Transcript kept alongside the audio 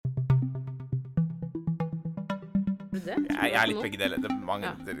Det? Jeg er litt begge deler. Det er mange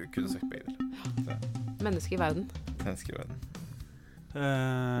Ja. dere kunne sagt begge deler. Menneske i verden. Mennesker i verden.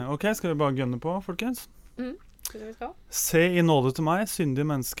 Ok, skal vi bare gønne på, folkens? Skal vi skal? Se i nåde til meg, syndige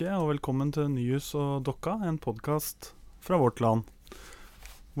menneske, og velkommen til Nyhus og Dokka, en podcast fra vårt land.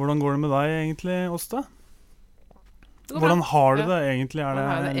 Hvordan går det med deg egentlig, Åste? Det går Hvordan bra. har du Ja. det egentlig, er det Hvordan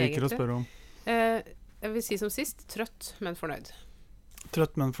har jeg jeg det liker å egentlig? spørre om. Jeg vil si som sist, trøtt, men fornøyd.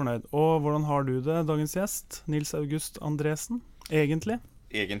 Trøtt, men fornøyd. Og hvordan har du det, dagens gjest, Nils August Andresen, egentlig?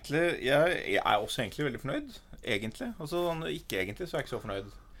 Egentlig, jeg er også egentlig veldig fornøyd. Egentlig. Altså, ikke egentlig, så er jeg ikke så fornøyd.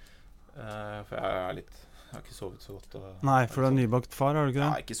 For jeg har ikke sovet så godt. Og, Nei, for du er nybakt far, er du ikke Ja,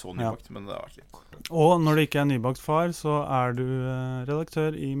 det? ikke så nybakt, men det har vært litt. Og når du ikke er nybakt far, så er du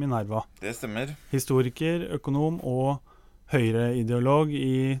redaktør i Minerva. Det stemmer. Historiker, økonom og høyreideolog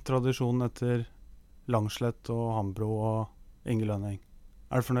i tradisjonen etter Langslett og Hambro og Inge Lønning.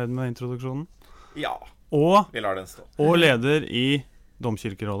 Er du fornøyd med introduksjonen? Ja, Og vi lar den stå. leder i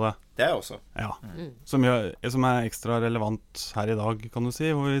Domkirkerådet. Det er jeg også. Ja. Som er ekstra relevant her i dag, kan du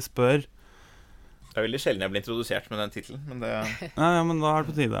si, hvor vi spør. Det er veldig sjelden jeg blir introdusert med den titelen, men det Ja, men da er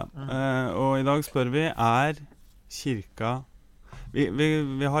det på tide. Og i dag spør vi, er kirka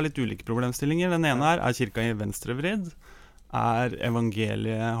vi har litt ulike problemstillinger. Den ene er kirka i venstrevridd? Har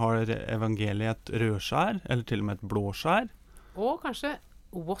evangeliet et rødskjær, eller til og med et blåskjær? Og kanskje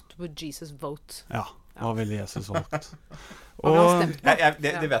What would Jesus vote? Ja, hva ville Jesus valgt? Hva ville han stemt på?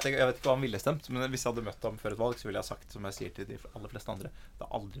 det vet jeg vet ikke hva han ville stemt, men hvis jeg hadde møtt ham før et valg, så ville jeg sagt, som jeg sier til de aller fleste andre, det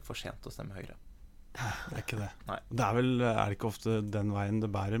er aldri for sent å stemme Høyre. Det er ikke det. Nei. Er det ikke ofte den veien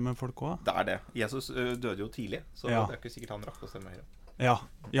det bærer med folk også? Det er det. Jesus døde jo tidlig, så Ja. det er ikke sikkert han rakk å stemme Høyre. Ja,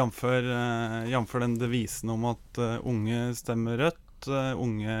 jamfør den devisen om at unge stemmer rødt,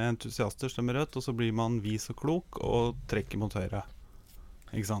 unge entusiaster stemmer rødt, og så blir man vis og klok og trekker mot høyre.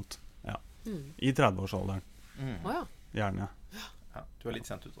 Ikke sant? Ja. I 30-årsalderen, Å ja. gjerne. Ja, du er litt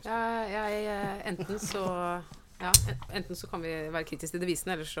sent ut også. Enten så kan vi være kritiske til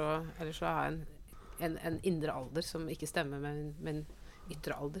devisen, eller så ha en indre alder som ikke stemmer med en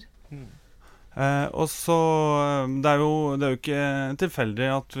ytre alder. Og så det er jo ikke tilfeldig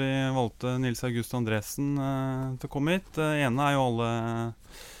at vi valgte Nils August Andresen til å komme hit. Det ene er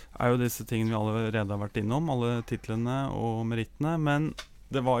jo disse tingene vi allerede har vært innom, alle titlene og merittene. Men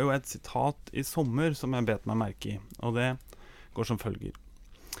det var jo et sitat i sommer som jeg bet meg merke i, og det går som følger.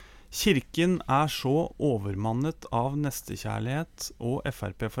 Kirken er så overmannet av nestekjærlighet og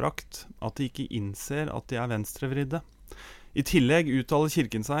Frp-forakt at de ikke innser at de er venstrevridde. I tillegg uttaler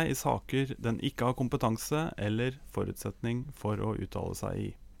kirken seg i saker den ikke har kompetanse eller forutsetning for å uttale seg i,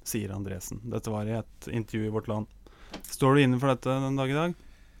 sier Andresen. Dette var i et intervju i Vårt Land. Står du inne for dette den dag i dag?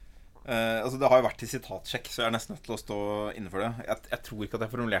 Altså det har jo vært i sitatsjekk, så jeg er nesten nødt til å stå inne for det. Jeg tror ikke at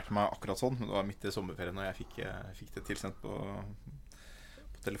jeg formulerte meg akkurat sånn, men det var midt i sommerferien når jeg fikk det tilsendt på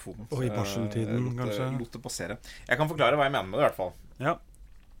telefonen. Og i barseltiden, kanskje? Lot det passere. Jeg kan forklare hva jeg mener med det i hvert fall. Ja.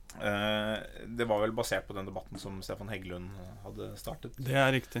 Det var vel basert på den debatten som Stefan Heggelund hadde startet, Det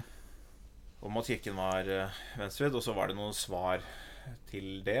er riktig. om at kirken var venstrevridd, og så var det noen svar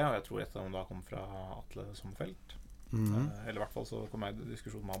til det, og jeg tror et av dem da kom fra Atle Sommerfelt. Eller i hvert fall så kom jeg i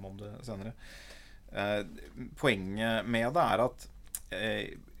diskusjon med ham om det senere. Poenget med det er at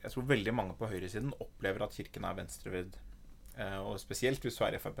jeg tror veldig mange på høyresiden opplever at kirken er venstrevridd. Og spesielt hvis du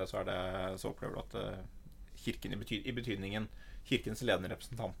er i FrP, så opplever du at kirken i betydningen kirkens ledende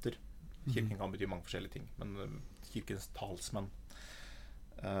representanter. Kirken kan bety mange forskjellige ting, men kirkens talsmenn,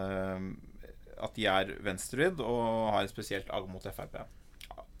 at de er venstrevridd og har et spesielt agg mot FrP.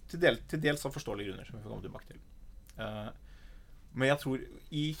 Til dels av forståelige grunner, som vi får komme tilbake til. Men jeg tror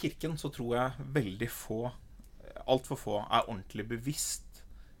i kirken så tror jeg veldig få, altfor få, er ordentlig bevisst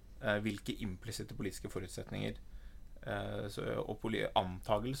hvilke implisitte politiske forutsetninger og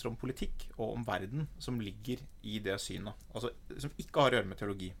antagelser om politikk og om verden som ligger i det synet, altså som ikke har å gjøre med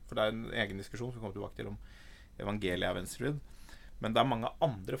teologi, for det er en egen diskusjon som vi kommer tilbake til om evangeliet er venstrevridd, men det er mange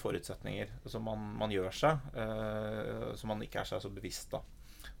andre forutsetninger som man gjør seg, som man ikke er seg så bevisst av,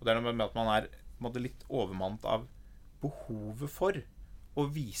 og det er noe med at man er litt overmannet av behovet for å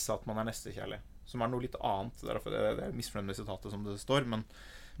vise at man er nestekjærlig, som er noe litt annet. Det er misfornøyd med sitatet som det står, men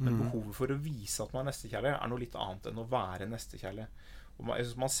behovet for å vise at man er nestekjærlig er noe litt annet enn å være nestekjærlig. Og jeg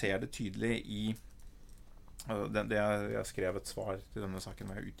synes man ser det tydelig i jeg skrev et svar til denne saken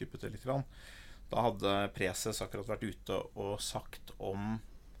hvor jeg utdypet det litt. Da hadde Preses akkurat vært ute og sagt om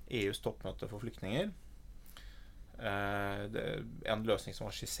EUs toppmøte for flyktninger. En løsning som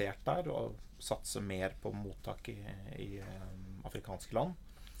var skissert der, å satse mer på mottak i afrikanske land.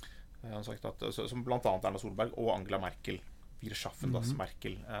 Han har sagt at, som blant annet Erna Solberg og Angela Merkel,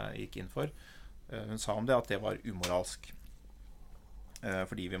 Merkel gikk inn for, hun sa om det at det var umoralsk.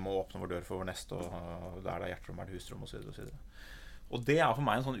 Fordi vi må åpne vår dør for vår neste, og der det hjerterom det husrom, og så videre, og så videre. Og det for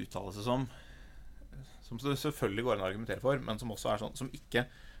meg en sånn uttalelse som det selvfølgelig går an å argumentere for, men som også sånn, som ikke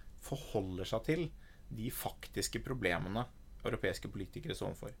forholder seg til de faktiske problemene europeiske politikere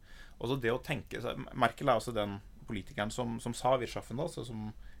står overfor. Og så det å tenke, Merkel også den politikeren som sa Wirtschaften, altså,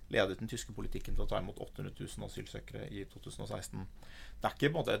 som ledet den tyske politikken til å ta imot 800 000 asylsøkere i 2016. Det er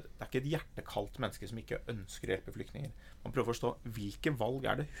ikke et hjertekaldt menneske som ikke ønsker å hjelpe flyktninger. Man prøver å forstå hvilke valg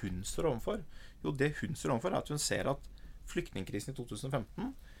det hun står overfor. Jo, det hun står overfor at hun ser at flyktningkrisen i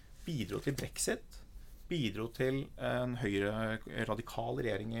 2015 bidro til Brexit, bidro til en høyre radikal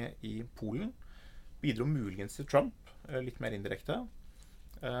regjering i Polen, bidro muligens til Trump, litt mer indirekte,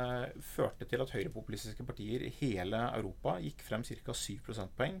 førte til at høyrepopulistiske partier i hele Europa gikk frem ca. 7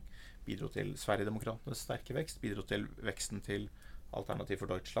 prosentpoeng, bidro til Sverigedemokraternes sterke vekst, bidro til veksten til Alternativ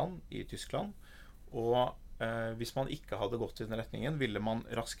for Deutschland i Tyskland, og hvis man ikke hadde gått i den retningen, ville man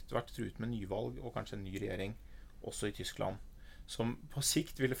raskt vært truet med nyvalg og kanskje en ny regjering også i Tyskland, som på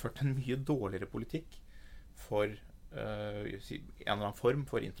sikt ville ført en mye dårligere politikk for en eller annen form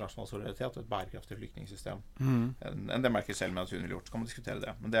for internasjonal solidaritet og et bærekraftig flyktningsystem enn det Merkel selv med at hun ville gjort. Så kan man diskutere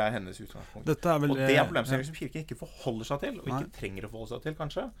det, men det hennes utgangspunkt. Og det problemstillingen som kirken ikke forholder seg til, og ikke trenger å forholde seg til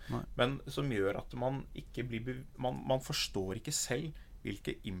kanskje, men som gjør at man ikke man forstår ikke selv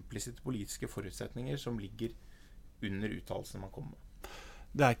hvilke implisitte politiske forutsetninger som ligger under uttalelsene man kommer med.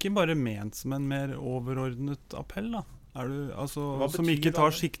 Det ikke bare ment som en mer overordnet appell, da? Som ikke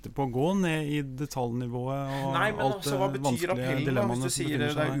tar sikte på å gå ned i detaljnivået og Nei, men alt det hva betyr vanskelige dilemmaene hvis du sier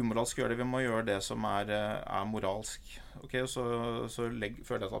det umoralsk å gjøre det, vi må gjøre det som er moralsk. Ok, så føler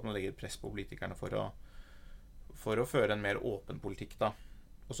jeg at man legger press på politikerne for å føre en mer åpen politikk, da.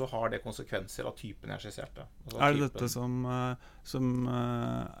 Og så har det konsekvenser av typen jeg skisserte. Det dette som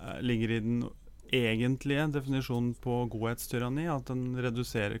ligger i den egentlige definisjonen på godhetstyranni, at den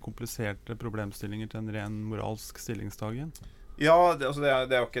reduserer kompliserte problemstillinger til en ren moralsk stillingstagen? Ja, det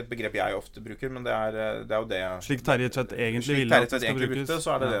jo ikke et begrep jeg ofte bruker, men det jo det. Slik Terje Tvedt egentlig ville at det skal brukes.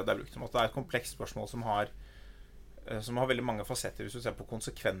 Så det det brukt om at det et komplekst spørsmål som har veldig mange fasetter, hvis du ser på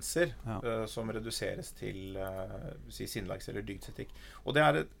konsekvenser som reduseres til sinnelags- eller dygdsetikk. Og det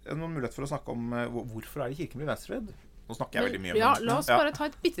noen mulighet for å snakke om hvorfor det kirken blir venstrevridd. Nå snakker jeg veldig mye om det. Ja, la oss bare ta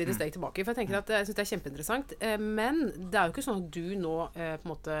et bittelite steg tilbake, for jeg tenker at jeg synes det kjempeinteressant. Men det jo ikke sånn at du nå på en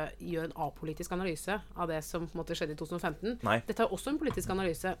måte gjør en apolitisk analyse av det som på en måte skjedde i 2015. Nei. Dette også en politisk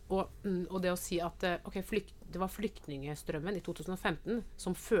analyse, og det å si at det var flyktningstrømmen i 2015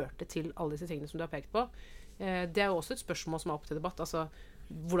 som førte til alle disse tingene som du har pekt på. Det jo også et spørsmål som opp til debatt. Altså,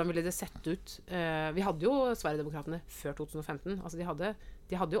 hvordan ville det sett ut? Vi hadde jo Sverigedemokraterne før 2015. Altså, de hadde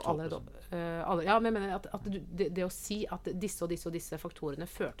jo alle ja, men jeg mener at det å si at disse og disse faktorene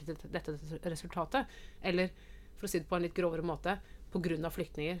førte til dette resultatet, eller for å si det på en litt grovere måte, på grunn av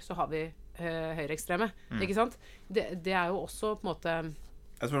flyktninger, så har vi høyreekstreme. Ikke sant? Det jo også på en måte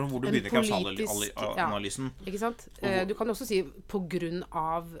jeg tror hvor du begynner kausal-analysen. Ikke sant? Du kan også si på grunn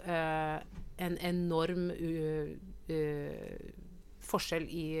av en enorm forskjell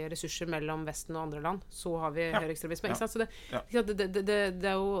i ressurser mellom Vesten og andre land, så har vi høyreekstremisme. Ikke sant? Så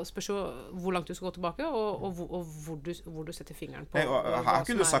det jo spørs jo hvor langt du skal gå tilbake, og hvor du setter fingeren på. Her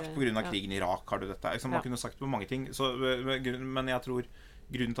kunne du sagt på grunn av krigen i Irak har du dette. Man kunne sagt på mange ting. Men jeg tror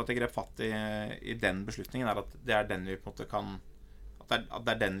grunnen til at jeg grep fatt i den beslutningen at det den vi på en måte kan at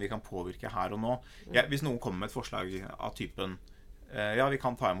det den vi kan påvirke her og nå. Hvis noen kommer med et forslag av typen vi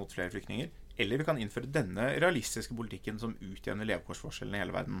kan ta imot flere flyktninger, eller vi kan innføre denne realistiske politikken som utjevner levekårsforskjellene i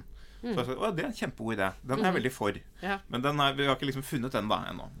hele verden. Så det en kjempegod idé. Den jeg veldig for. Men vi har ikke liksom funnet den da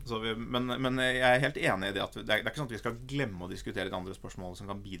ennå. Men jeg helt enig i det at det ikke sånn at vi skal glemme å diskutere de andre spørsmålene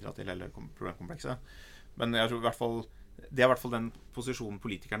som kan bidra til hele problemkomplekset. Men jeg tror i hvert fall det i hvert fall den posisjonen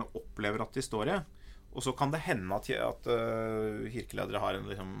politikerne opplever at de står i. Og så kan det hende at kirkeledere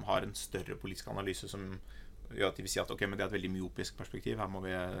har en større politisk analyse som gjør at de vil si at men det et veldig myopisk perspektiv. Her må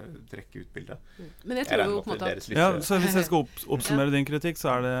vi trekke ut bildet. Men jeg tror jo på en måte at så hvis jeg skal oppsummere din kritikk,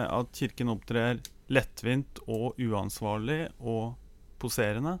 så det at kirken opptrer lettvint og uansvarlig og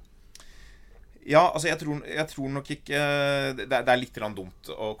poserende. Ja, altså jeg tror nok ikke det litt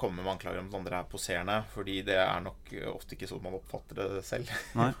dumt å komme med anklager om at andre poserende, fordi det nok ofte ikke sånn man oppfatter det selv.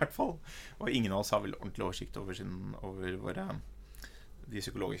 I hvert fall. Og ingen av oss har vel ordentlig oversikt over våre de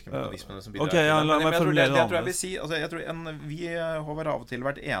psykologiske mekanismene som bidrar til det. Men jeg tror jeg vil si vi har av og til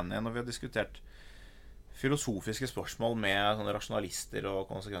vært enige når vi har diskutert filosofiske spørsmål med sånne rasjonalister og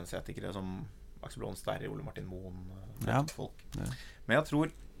konsekvensetikere som Axel Blom Sterre, Ole Martin Moen folk. Men jeg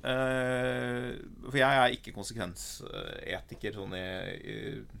tror for jeg ikke konsekvensetiker sånn i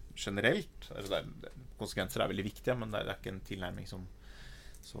generelt. Altså konsekvenser veldig viktige, men det ikke en tilnærming som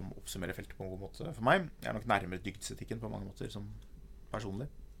oppsummerer feltet på en god måte for meg. Jeg nok nærmere dygdsetikken på mange måter som personlig.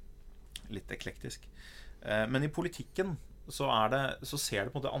 Litt eklektisk. Men i politikken så ser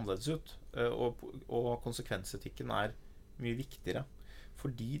det på en måte annerledes ut, og konsekvensetikken mye viktigere.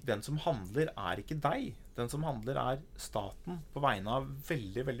 Fordi den som handler ikke deg. Den som handler staten på vegne av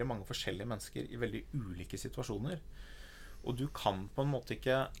veldig, veldig mange forskjellige mennesker i veldig ulike situasjoner. Og du kan på en måte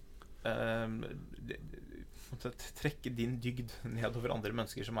ikke trekke din dygd nedover andre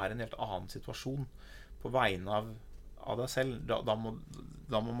mennesker som i en helt annen situasjon på vegne av deg selv. Da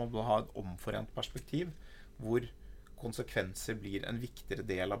må man ha et omforent perspektiv hvor konsekvenser blir en viktigere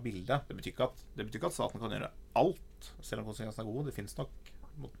del av bildet. Det betyr ikke at staten kan gjøre alt, selv om konsekvensen god. Det finnes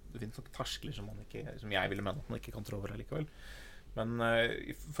nok terskler som jeg ville mene at man ikke kan trå over likevel. Men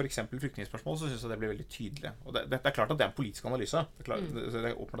for eksempel flyktningspørsmål så synes jeg det blir veldig tydelig. Og det klart at det en politisk analyse. Det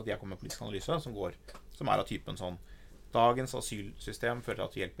åpenbart at jeg kommer med en politisk analyse som av typen sånn: dagens asylsystem fører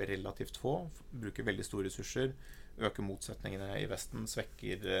at det hjelper relativt få, bruker veldig store ressurser, øker motsetningene i Vesten,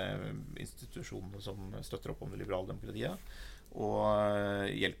 svekker institusjonene som støtter opp om det liberale demokratiet, og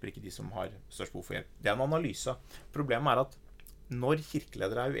hjelper ikke de som har størst behov for hjelp. Det en analyse. Problemet at når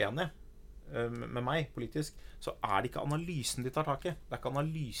kirkeledere uenige med meg politisk, så det ikke analysen de tar tak i. Det ikke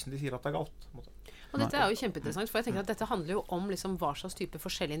analysen de sier at det galt. Og dette jo kjempeinteressant, for jeg tenker at dette handler jo om liksom hva slags type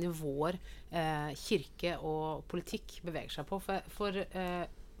forskjellige nivåer kirke og politikk beveger seg på.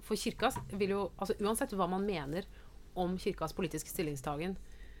 For kirka vil jo, altså uansett hva man mener om kirkas politiske stillingstagen,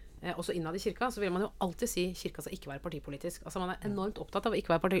 også innad i kirka, så vil man jo alltid si kirka skal ikke være partipolitisk. Altså man enormt opptatt av å ikke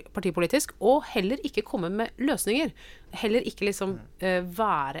være partipolitisk, og heller ikke komme med løsninger. Heller ikke liksom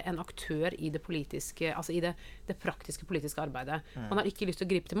være en aktør i det politiske, altså i det praktiske politiske arbeidet. Man har ikke lyst til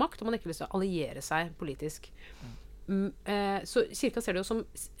å gripe til makt, og man har ikke lyst til å alliere seg politisk. Så kirka ser det jo som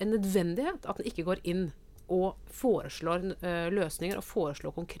en nødvendighet at den ikke går inn og foreslår løsninger og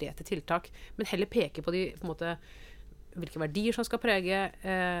foreslår konkrete tiltak, men heller peker på på en måte hvilke verdier som skal prege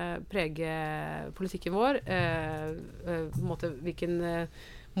politikken vår, på en måte hvilken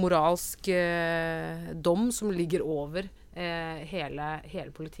moralsk dom som ligger over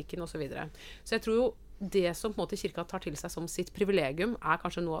hele politikken og så videre. Så jeg tror jo det som på en måte kirka tar til seg som sitt privilegium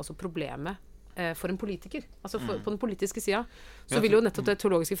kanskje noe altså problemet for en politiker. Altså på den politiske siden så vil jo nettopp det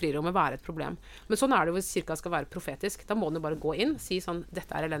teologiske frirommet være et problem. Men sånn det jo hvis kirka skal være profetisk. Da må den jo bare gå inn, si sånn,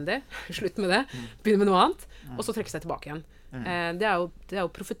 dette elendig, slutt med det, begynne med noe annet, og så trekke seg tilbake igjen. Det er jo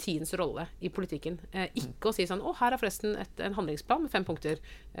profetiens rolle i politikken. Ikke å si sånn, her forresten en handlingsplan med 5 punkter,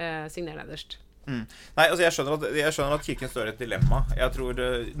 signer nederst. Nei, altså jeg skjønner at kirken står i et dilemma. Jeg tror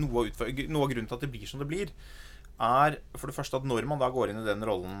noe av grunnen til at det blir som det blir, for det første at når man da går inn i den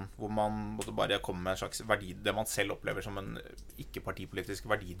rollen hvor man måtte bare komme med en slags verdi, det man selv opplever som en ikke-partipolitisk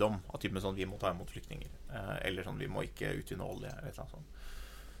verdidom, av typen sånn vi må ta imot flyktninger, eller sånn vi må ikke utvinne olje, eller noe sånt.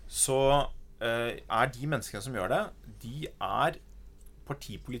 Så de menneskene som gjør det, de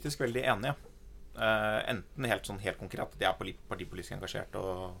partipolitisk veldig enige. Enten helt konkret at de partipolitisk engasjert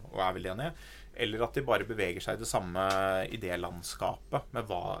og veldig enige, eller at de bare beveger seg i det samme idélandskapet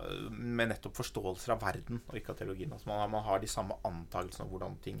med nettopp forståelser av verden og ikke av teologien. Altså man har de samme antagelsene av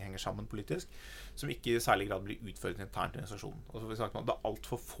hvordan ting henger sammen politisk, som ikke i særlig grad blir utfordret internt i organisasjonen. Altså, det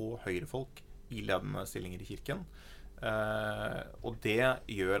alt for få høyrefolk i ledende stillinger i kirken, og det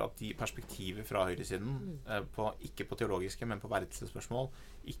gjør at de perspektiver fra høyresiden, ikke på teologiske, men på verdensspørsmål,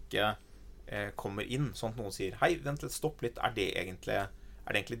 ikke kommer inn, sånn at noen sier hei, vent litt, stopp litt, er det egentlig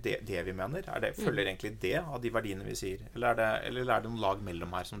det vi mener? Følger egentlig det av de verdiene vi sier? Eller er det noen lag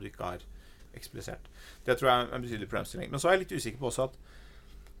mellom her som du ikke har eksplisert? Det tror jeg en betydelig problemstilling. Men så jeg litt usikker på også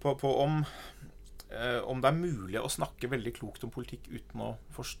på om det mulig å snakke veldig klokt om politikk uten å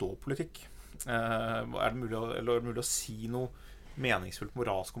forstå politikk. Er det mulig å si noe meningsfullt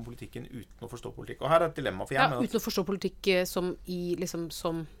moralsk om politikken uten å forstå politikk? Og her et dilemma for jeg. Uten å forstå politikk som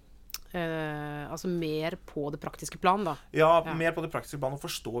altså mer på det praktiske plan da. Ja, mer på det praktiske plan, å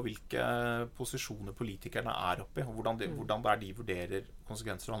forstå hvilke posisjoner politikerne oppe i, og hvordan de vurderer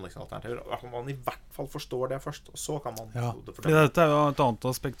konsekvenser og handlingsalternativer. At man i hvert fall forstår det først, og så kan man fordi dette jo et annet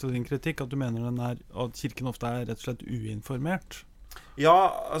aspekt av din kritikk, at du mener at kirken ofte rett og slett uinformert. Ja,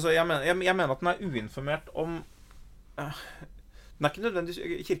 altså jeg mener at den uinformert om den ikke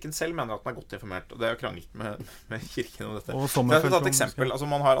nødvendigvis. Kirken selv mener at den godt informert, og det kranglet med kirken om dette. Så jeg skal ta et eksempel. Altså,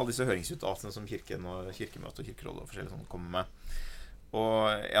 man har alle disse høringsuttalelsene som kirken og kirkemøte og kirkeråd og forskjellige sånn kommer med.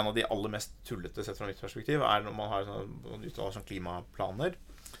 Og en av de aller mest tullete sett fra mitt perspektiv når man har sånne uttaler som klimaplaner.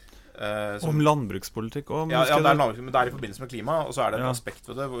 Om landbrukspolitikk og ja, det landbrukspolitikk, men det i forbindelse med klima, og så det et aspekt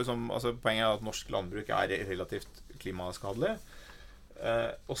ved det. Poenget at norsk landbruk relativt klimaskadelig.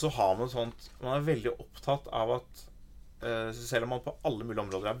 Og så har man sånt, man veldig opptatt av at selv om man på alle mulige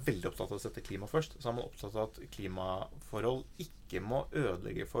områder veldig opptatt av å sette klima først, så er man opptatt av at klimaforhold ikke må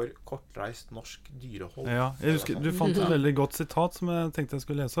ødelegge for kortreist norsk dyrehold. Ja, jeg husker, du fant et veldig godt sitat som jeg tenkte jeg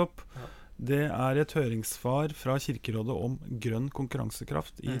skulle lese opp. Ja. Det et høringssvar fra Kirkerådet om grønn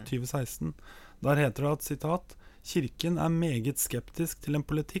konkurransekraft i 2016. Der heter det at, sitat, «Kirken meget skeptisk til en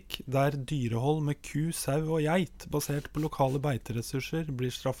politikk der dyrehold med ku, sau og geit, basert på lokale beiteressurser,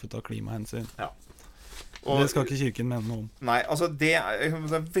 blir straffet av klimahensyn». Ja. Og det skal ikke Kirken mene noe om. Nei, altså det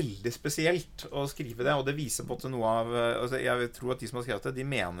er veldig spesielt å skrive det, og det viser på en måte noe av altså jeg tror at de som har skrevet det, de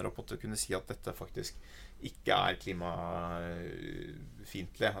mener å på en måte kunne si at dette faktisk ikke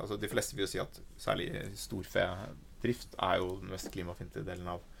klimafiendtlig. Altså de fleste vil jo si at særlig storfedrift jo den mest klimafiendtlige delen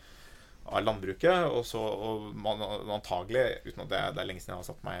av landbruket, og man antagelig, uten at det lenge siden jeg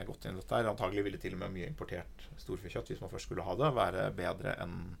har satt meg godt inn i dette her, antagelig ville til og med mye importert storfekjøtt, hvis man først skulle ha det, være bedre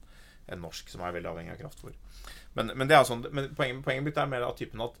enn norsk, som veldig avhengig av kraftfôr. Men det sånn, men poenget mitt mer av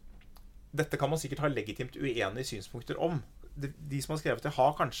typen at dette kan man sikkert ha legitimt uenige synspunkter om. De som har skrevet det,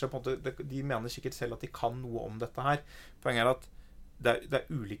 har kanskje på en måte, de mener sikkert selv at de kan noe om dette her. Poenget at det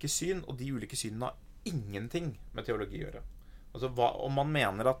ulike syn, og de ulike synene har ingenting med teologi å gjøre. Altså, om man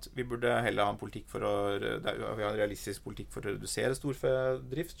mener at vi burde heller ha en politikk vi har en realistisk politikk for å redusere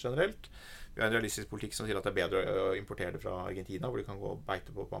storfedrift generelt. Vi har en realistisk politikk som sier at det bedre å importere det fra Argentina, hvor de kan gå og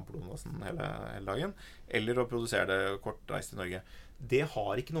beite på Pamplonasen hele dagen, eller å produsere det kortreist i Norge. Det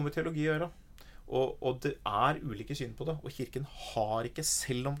har ikke noe med teologi å gjøre. Og det ulike syn på det. Og Kirken har ikke,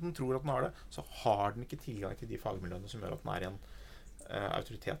 selv om den tror at den har det, så har den ikke tilgang til de fagmiljøene som gjør at den i en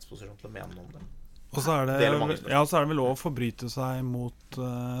autoritetsposisjon til å mene noe om det. Og så det vel lov å forbryte seg mot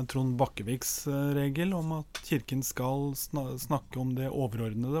Trond Bakkeviks regel om at Kirken skal snakke om det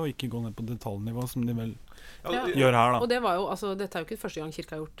overordnede og ikke gå ned på detaljnivå, som de vel gjør her, da. Og det var jo, altså, dette jo ikke første gang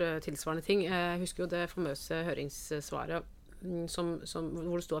Kirken har gjort tilsvarende ting. Jeg husker jo det famøse høringssvaret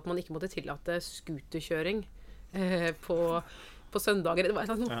hvor det stod at man ikke måtte tillate skuterkjøring på søndager. Det var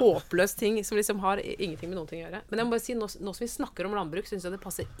en sånn håpløs ting som liksom har ingenting med noen ting å gjøre. Men jeg må bare si, nå som vi snakker om landbruk, synes jeg det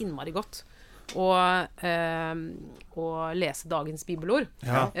passer innmari godt å lese dagens bibelord.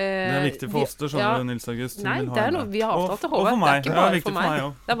 Ja, det viktig for oss, skjønner du, Nils August. Nei, det noe vi har avtalt til Håvard. Og for meg. Det ikke bare for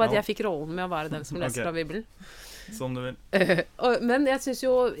meg. Det bare at jeg fikk rollen med å være den som leser fra Bibelen. Som du vil. Men jeg synes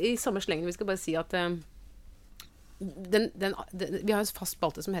jo, i samme slengen, vi skal bare si at vi har en fast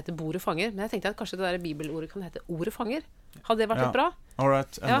spalte som heter Bordet fanger, men jeg tenkte at kanskje det der bibelordet kan hete Ordet fanger. Hadde det vært litt bra?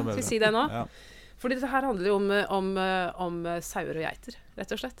 Alright, enda bedre. Skal vi si det nå? Ja. Fordi dette her handler jo om sauer og geiter,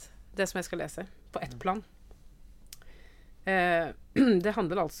 rett og slett. Det som jeg skal lese, på ett plan. Det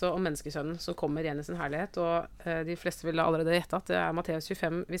handler altså om menneskesønnen som kommer igjen i sin herlighet, og de fleste vil allerede gjette at det Matteus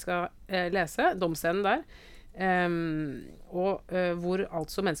 25 vi skal lese, domscenen der, hvor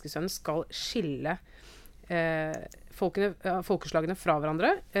altså menneskesønnen skal skille folkeslagene fra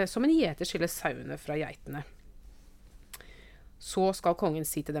hverandre, som en gjeter skiller sauene fra geitene. Så skal kongen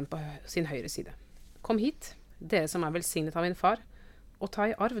si til dem på sin høyre side: Kom hit, dere som velsignet av min far, og ta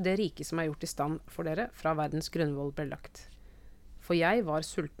i arv det rike som gjort i stand for dere fra verdens grunnvoll ble lagt. For jeg var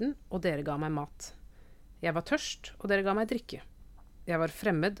sulten, og dere ga meg mat. Jeg var tørst, og dere ga meg drikke. Jeg var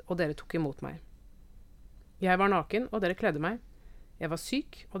fremmed, og dere tok imot meg. Jeg var naken, og dere kledde meg. Jeg var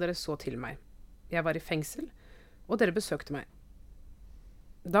syk, og dere så til meg. Jeg var i fengsel, og dere besøkte meg.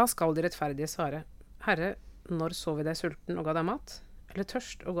 Da skal de rettferdige svare: Herre, når så vi deg sulten og ga deg mat, eller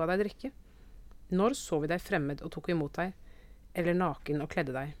tørst og ga deg drikke? Når så vi deg fremmed og tok imot deg, eller naken og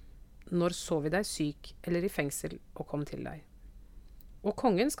kledde deg? Når så vi deg syk eller i fengsel og kom til deg? Og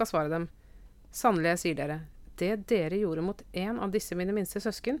kongen skal svare dem: Sannelig jeg sier dere, det dere gjorde mot en av disse mine minste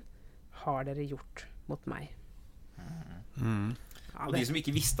søsken, har dere gjort mot meg. Og de som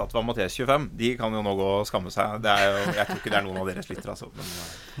ikke visste at det var Matteus 25, de kan jo nå gå og skamme seg. Jeg tror ikke det noen av deres lyttere, altså.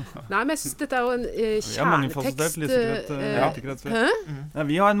 Nei, men jeg synes dette jo en kjernetekst.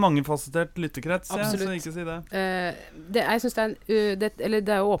 Vi har en mangefasettert lyttekrets, så ikke si det. Jeg synes det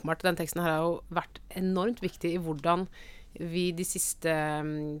er jo åpenbart at den teksten her har jo vært enormt viktig i hvordan vi de siste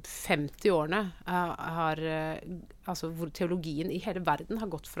 50 årene hvor teologien i hele verden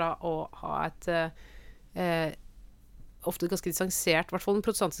har gått fra å ha et ofte ganske distansert, i hvert fall den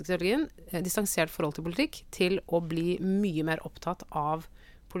protestantiske teologien, distansert forhold til politikk, til å bli mye mer opptatt av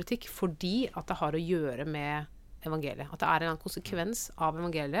politikk, fordi at det har å gjøre med evangeliet. At det en eller annen konsekvens av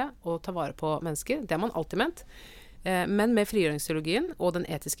evangeliet å ta vare på mennesker. Det har man alltid ment. Men med frigjøringsteologien og den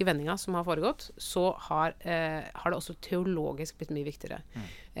etiske vendinga som har foregått, så har det også teologisk blitt mye viktigere.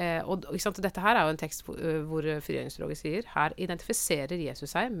 Og dette her jo en tekst hvor frigjøringsteologi sier: her identifiserer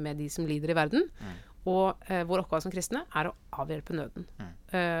Jesus seg med de som lider i verden, Og vår oppgave som kristne å avhjelpe nøden.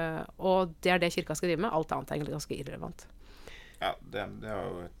 Og det det kirka skal drive med. Alt annet egentlig ganske irrelevant. Ja, det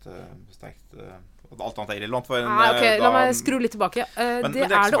jo et sterkt alt annet irrelevant for okay, la meg skru litt tilbake. Men det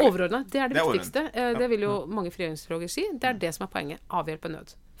det overordnet. Det det viktigste. Det vil jo mange frigjøringsteologer si. Det det som poenget. Avhjelpe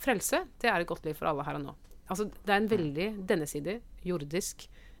nød. Frelse, det et godt liv for alle her og nå. Altså, det en veldig dennesidig, jordisk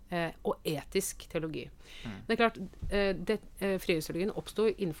og etisk teologi. Det klart, frigjøringsteologien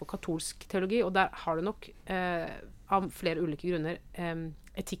oppstod innenfor katolsk teologi, og der har du nok av flere ulike grunner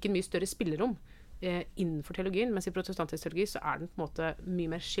etikken mye større spillerom innenfor teologien, mens i protestantisk teologi så den på en måte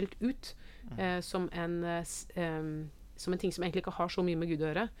mye mer skilt ut som en ting som egentlig ikke har så mye med Gud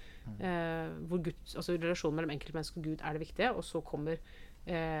å gjøre. Hvor Gud, altså relasjonen mellom enkeltmenneske og Gud det viktige, og så kommer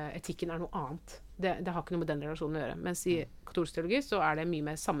etikken noe annet. Det har ikke noe med den relasjonen å gjøre. Mens i katolsk teologi så det mye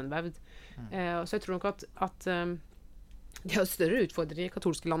mer sammenvevd. Så jeg tror nok at de har større utfordringer i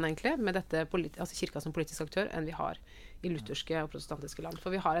katolske land egentlig, med dette altså kirka som politisk aktør, enn vi har i lutherske og protestantiske land.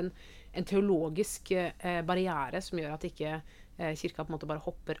 For vi har en teologisk barriere som gjør at ikke kirka på en måte bare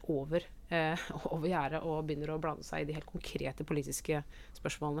hopper over gjerdet og begynner å blande seg i de helt konkrete politiske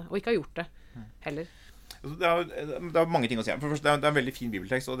spørsmålene. Og ikke har gjort det heller. Det mange ting å si. For først, det en veldig fin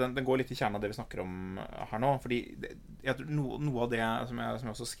bibeltekst, og den går litt i kjernen av det vi snakker om her nå. Fordi noe av det som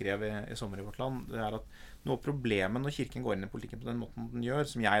jeg også skrev i sommer i Vårt Land, det at noe av problemet når kirken går inn i politikken på den måten den gjør,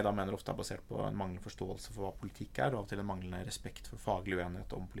 som jeg da mener ofte basert på en manglende forståelse for hva politikk og av og til en manglende respekt for faglig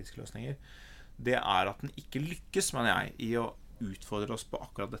uenighet om politiske løsninger, det at den ikke lykkes, mener jeg, i å utfordre oss på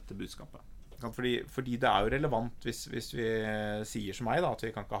akkurat dette budskapet. Fordi det jo relevant hvis vi sier som meg da, at vi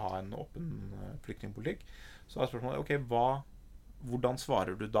kan ikke ha en åpen flyktningpolitikk, så spørsmålet, ok, hvordan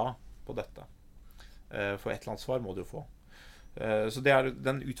svarer du da på dette? For et eller annet svar må du jo få. Så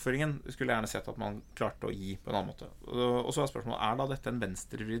den utføringen skulle jeg gjerne sett at man klarte å gi på en annen måte. Og så spørsmålet, da dette en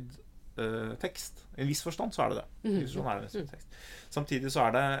venstrevridd tekst? I en viss forstand så det. I en viss forstand det en venstrevridd tekst. Samtidig så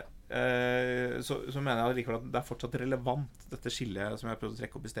det så mener jeg likevel at det fortsatt relevant, dette skillet som jeg prøvde å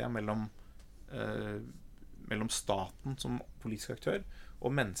trekke opp i sted, mellom staten som politisk aktør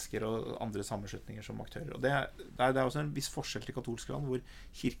og mennesker og andre sammenslutninger som aktører. Og det også en viss forskjell til katolske land, hvor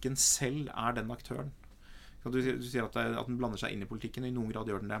kirken selv den aktøren. Du sier at den blander seg inn i politikken, og i noen grad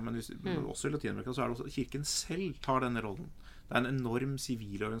gjør den det, men også i Latinamerika så det også kirken selv tar denne rollen. Det en enorm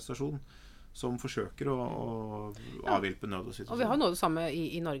sivil organisasjon som forsøker å avhjelpe nød og situasjon. Og vi har noe det samme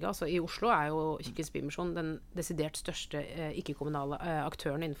i Norge. Altså, I Oslo jo Kirkens Bymisjon den desidert største ikke-kommunale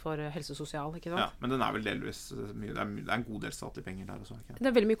aktøren innenfor helse og sosial, ikke sant? Ja, men den vel delvis mye. Det en god del statlige penger der også, ikke? Det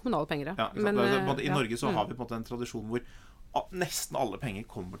veldig mye kommunale penger, ja. Men, I Norge så har vi på en måte en tradisjon hvor nesten alle penger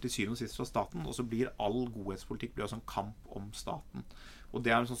kommer til syvende og sist fra staten, og så blir all godhetspolitikk blir en kamp om staten. Og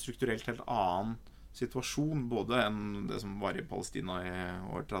det en sånn strukturelt helt annen situasjon, både enn det som var i Palestina i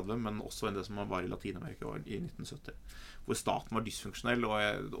år 30, men også enn det som var i Latinamerika i 1970, hvor staten var dysfunksjonell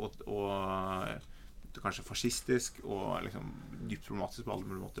og kanskje fascistisk og liksom dypt problematisk på alle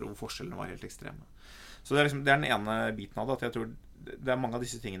mulige måter, og hvor forskjellene var helt ekstreme. Så det det den ene biten av det, at jeg tror det mange av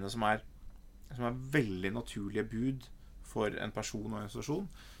disse tingene som veldig naturlige bud for en person og en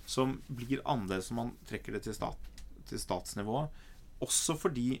organisasjon, som blir annerledes som man trekker det til statsnivå, også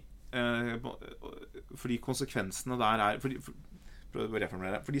fordi konsekvensene der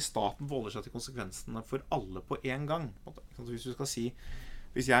fordi staten volder seg til konsekvensene for alle på en gang. Hvis du skal si,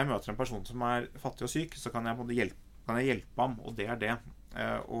 hvis jeg møter en person som fattig og syk, så kan jeg hjelpe ham, og det det.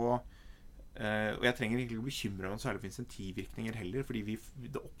 Og jeg trenger ikke å bekymre meg om særlig for insentivvirkninger heller, fordi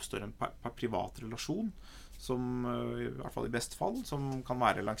det oppstår en privat relasjon som, i hvert fall i best fall, som kan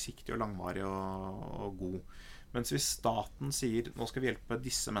være langsiktig og langvarig og god. Mens hvis staten sier, nå skal vi hjelpe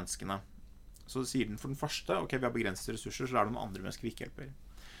disse menneskene, så sier den for den første, ok, vi har begrensede ressurser, så det noen andre mennesker vi ikke hjelper.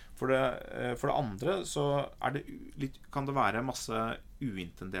 For det andre så kan det være masse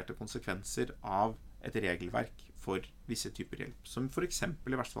uintenderte konsekvenser av et regelverk for visse typer hjelp, som for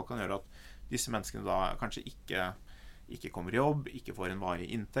eksempel i hvert fall kan gjøre at disse menneskene da kanskje ikke kommer i jobb, ikke får en varig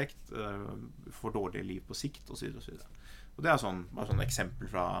inntekt, får dårlige liv på sikt, og så videre, og så videre. Og det bare sånn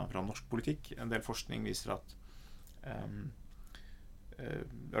eksempel fra norsk politikk. En del forskning viser at i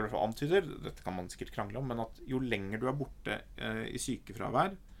hvert fall antyder, dette kan man sikkert krangle om, men at jo lenger du borte i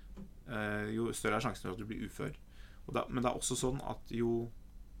sykefravær, jo større sjansen for at du blir ufør. Men det også sånn at jo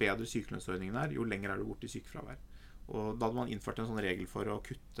bedre sykelønnsordningen jo lenger du borte i sykefravær. Og da hadde man innført en sånn regel for å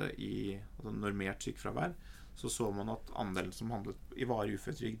kutte i normert sykefravær, så man at andelen som handlet i varig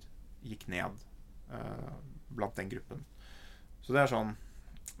uføretrygd gikk ned blant den gruppen. Så det sånn,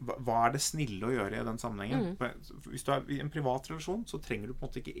 hva det snille å gjøre i den sammenhengen? Hvis du i en privat relasjon, så trenger du på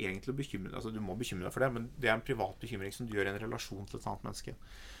en måte ikke egentlig å bekymre deg. Altså, du må bekymre deg for det, men det en privat bekymring som du gjør i en relasjon til et annet menneske.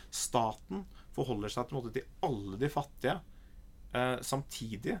 Staten forholder seg på en måte til alle de fattige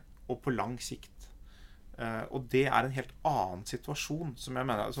samtidig og på lang sikt. Og det en helt annen situasjon som jeg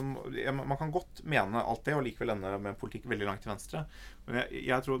mener man kan godt mene alt det og likevel ende med politikk veldig langt til venstre, men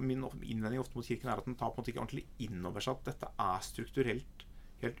jeg tror min innvending ofte mot kirken at den tar på en måte ikke ordentlig inn over seg at dette strukturelt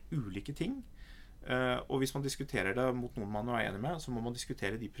helt ulike ting, og hvis man diskuterer det mot noen man er enig med, så må man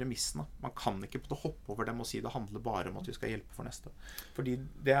diskutere de premissene. Man kan ikke hoppe over dem og si det handler bare om at vi skal hjelpe for neste, fordi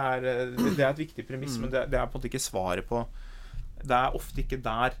det et viktig premiss, men det på en måte ikke svaret på. Det ofte ikke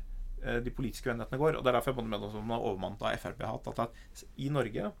der de politiske uenighetene går, og det derfor jeg både med som overmannet av FrP har hatt, at i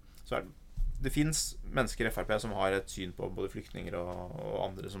Norge så det finnes mennesker i FrP som har et syn på både flyktninger og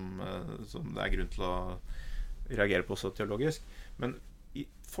andre som det grunn til å reagere på også teologisk, men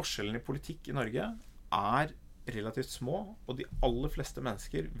forskjellen i politikk i Norge relativt små, og de aller fleste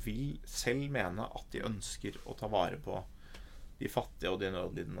mennesker vil selv mene at de ønsker å ta vare på de fattige og de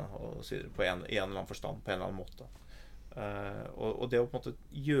nødlidende og så videre, i en eller annen forstand, på en eller annen måte. Og det å på en måte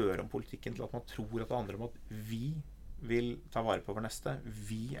gjøre om politikken til at man tror at det handler om at vi vil ta vare på vår neste,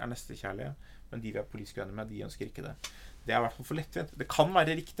 vi nestekjærlige, men de vi politisk uenige med, de ønsker ikke det. Det i hvert fall for lettvint. Det kan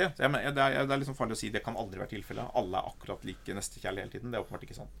være riktig. Det liksom farlig å si det kan aldri være tilfellet. Alle akkurat like nestekjærlige hele tiden. Det åpenbart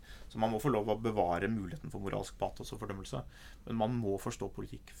ikke sant. Så man må få lov å bevare muligheten for moralsk patos og fordømmelse, men man må forstå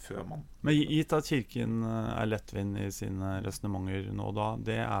politikk før man. Men gitt at kirken lettvint i sine resonementer nå da,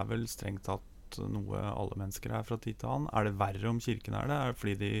 det vel strengt tatt noe alle mennesker fra tid til annen. Det verre om kirken det?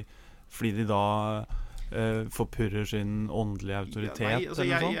 Fordi de da forpurrer sin åndelige autoritet? Nei, altså,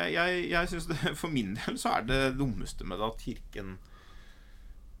 jeg synes det, for min del så det dummeste med det at kirken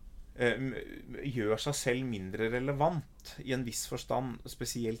gjør seg selv mindre relevant i en viss forstand,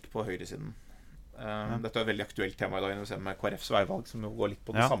 spesielt på høyresiden. Dette et veldig aktuelt tema i dag med KrFs veivalg, som går litt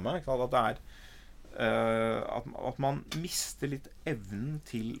på det samme. Ikke sant? At det at man mister litt evnen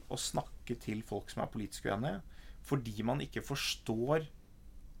til å snakke til folk som politisk uenige, fordi man ikke forstår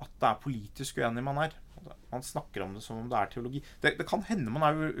at det politisk uenig man Man snakker om det som om det teologi. Det kan hende man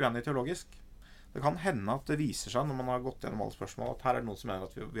uenig teologisk. Det kan hende at det viser seg når man har gått gjennom alle spørsmål, at her det noen som mener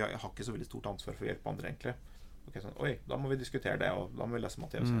at vi har ikke så veldig stort ansvar for å hjelpe andre egentlig. Okay, sånn, oi, da må vi diskutere det, og da må vi lese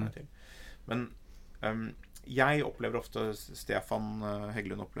Matteus til. Men jeg opplever ofte, Stefan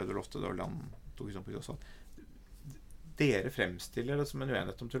Heggelund opplevde ofte, det var han tok sånn på også, dere fremstiller det som en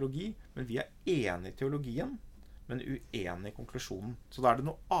uenighet om teologi, men vi enige i teologien, men uenige i konklusjonen. Så da det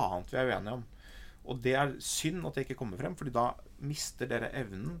noe annet vi uenige om. Og det synd at det ikke kommer frem, fordi da mister dere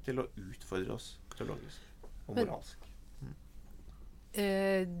evnen til å utfordre oss teologisk og moralsk.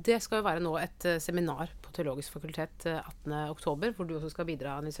 Det skal jo være nå et seminar på Teologisk fakultet 18. oktober, hvor du også skal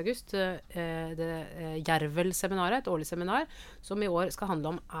bidra, Nils August. Det Jervel-seminaret, et årlig seminar, som i år skal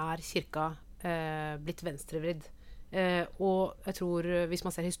handle om kirka blitt venstrevridd. Og jeg tror, hvis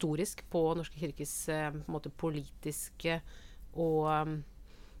man ser historisk på Norske kirkes på en måte politiske og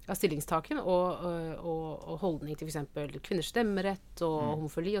stillingstaken og holdning til for eksempel kvinners stemmerett og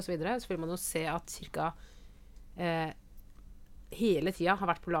homofili og så videre, så vil man jo se at kirka hele tida har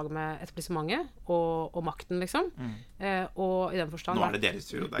vært på lag med etablissementet og makten, liksom. Og i den forstand nå det deres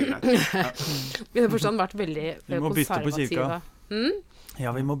tur, og det greit. I den forstand vært veldig konservative.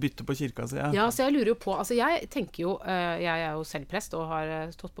 Ja, vi må bytte på kirka, sier jeg. Ja, så jeg lurer jo på, altså jeg tenker jo, jeg jo selv prest og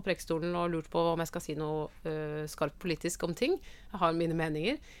har stått på prekestolen og lurt på om jeg skal si noe skarpt politisk om ting. Jeg har mine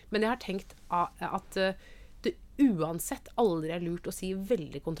meninger, men jeg har tenkt at det uansett aldri lurt å si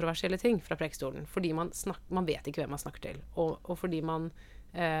veldig kontroversielle ting fra prekestolen, fordi man vet ikke hvem man snakker til, og fordi man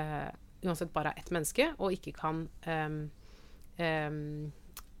uansett bare ett menneske, og ikke kan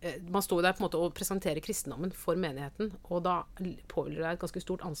man står der på en måte og presenterer kristendommen for menigheten, og da påhviler det et ganske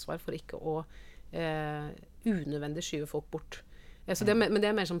stort ansvar for ikke å unødvendig skyve folk bort. Så men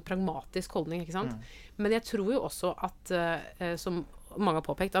det mer sånn pragmatisk holdning, ikke sant? Men jeg tror jo også at, som mange har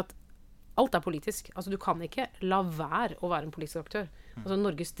påpekt, at alt politisk. Altså, du kan ikke la være å være en politisk aktør. Altså,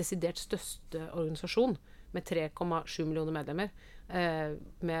 Norges desidert største organisasjon, med 3,7 millioner medlemmer,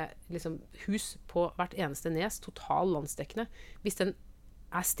 med liksom hus på hvert eneste nes, total landsdekkende. Hvis den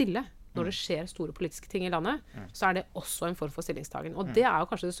stille når det skjer store politiske ting i landet, så det også en form for stillingstagen. Og det jo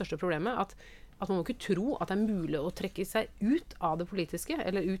kanskje det største problemet, at man må ikke tro at det mulig å trekke seg ut av det politiske,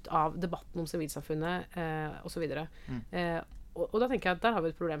 eller ut av debatten om sivilsamfunnet, og så videre. Og da tenker jeg at der har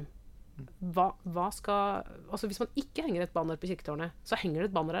vi et problem. Hva skal, altså hvis man ikke henger et banner på kirketårnet, så henger det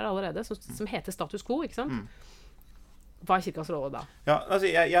et banner her allerede som heter status quo, ikke sant? hva er kirkens rolle da? Ja, altså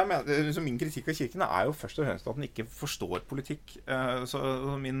jeg mener, så min kritikk av kirken er jo først og fremst at den ikke forstår politikk. Så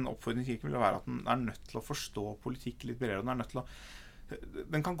min oppfordring til kirken vil være at den er nødt til å forstå politikk litt bredere.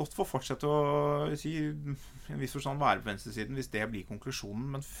 Den kan godt få fortsette å si en viss forstand være på venstresiden hvis det blir konklusjonen,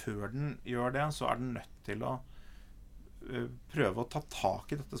 men før den gjør det, så er den nødt til å prøve å ta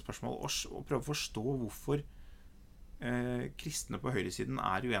tak i dette spørsmålet og prøve å forstå hvorfor kristne på høyresiden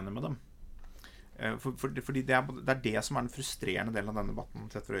er uenige med dem. Fordi det er det som er den frustrerende delen av denne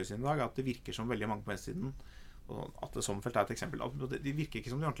debatten sett fra høyresiden i dag, at det virker som veldig mange på venstresiden, og at det Sommerfeld er et eksempel, at det virker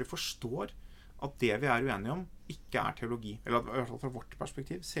ikke som de ordentlig forstår at det vi er uenige om ikke er teologi, eller at, i hvert fall fra vårt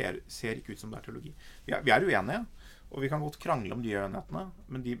perspektiv ser ikke ut som det er teologi. Vi er uenige, og vi kan godt krangle om de uenighetene,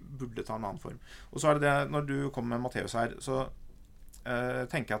 men de burde ta en annen form. Og så er det, når du kommer med Matteus her, så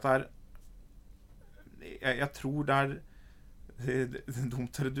tenker jeg at jeg tror det er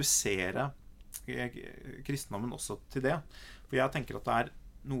dumt å redusere kristendommen også til det. For jeg tenker at det er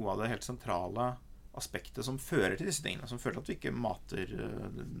noe av det helt sentrale aspektet som fører til disse tingene, som fører til at vi ikke mater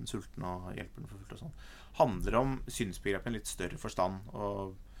den sultne og hjelper den forfulgte og sånn, handler om synsbegrepet i en litt større forstand,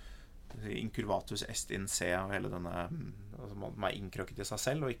 og incurvatus est in se, og hele denne altså man er innkrøkket i seg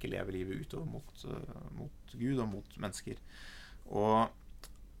selv og ikke lever livet utover mot Gud og mot mennesker. Og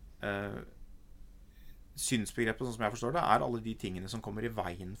synsbegrepet, sånn som jeg forstår det, er alle de tingene som kommer i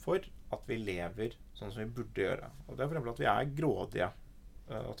veien for at vi lever sånn som vi burde gjøre. Og det er for eksempel at vi er grådige,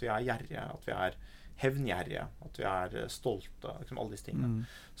 at vi er gjerrige, at vi er hevngjerrige, at vi er stolte, liksom alle disse tingene,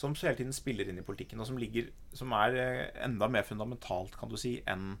 som så hele tiden spiller inn i politikken, og som er enda mer fundamentalt, kan du si,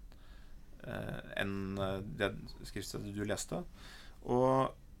 enn det skriftstedet du leste.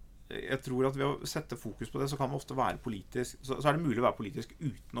 Og jeg tror at ved å sette fokus på det, så kan det ofte være politisk, så er det mulig å være politisk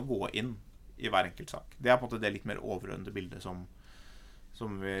uten å gå inn i hver enkelt sak. Det er på en måte det litt mer overordnede bildet som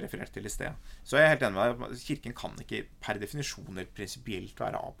vi refererte til i sted. Så jeg er helt enig med deg. Kirken kan ikke per definisjoner prinsipielt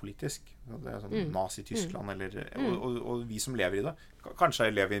være apolitisk. Det er sånn Nazi-Tyskland, og vi som lever i det. Kanskje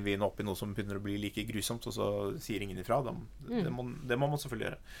lever vi nå opp i noe som begynner å bli like grusomt, og så sier ingen ifra. Det må man selvfølgelig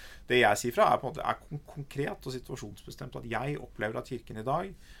gjøre. Det jeg sier fra er på en måte konkret og situasjonsbestemt, at jeg opplever at kirken i dag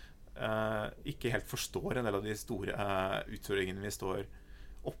ikke helt forstår en del av de store utfordringene vi står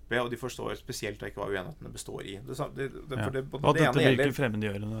oppe, og de forstår spesielt ikke hva uenighetene består i. Og dette virker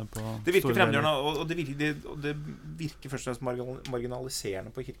fremmedgjørende på det virker fremmedgjørende, og det virker først og fremst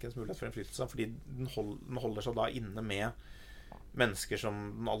marginaliserende på kirkens mulighet for innflytelse, fordi den holder seg da inne med mennesker som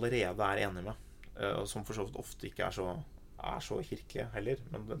den allerede er enige med, og som for så vidt ofte ikke er så kirkelige heller,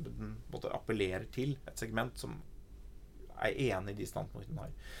 men den måtte appellere til et segment som er enig i de standpunktene den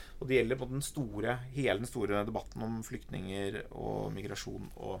har. Og det gjelder på hele den store debatten om flyktninger og migrasjon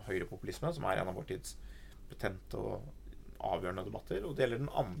og høyrepopulisme, som er en av vår tids betente og avgjørende debatter. Og det gjelder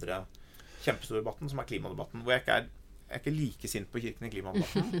den andre kjempestore debatten, som er klimadebatten, hvor jeg er ikke like sint på kirken i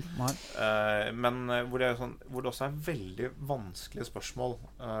klimadebatten, men hvor det også er veldig vanskelige spørsmål.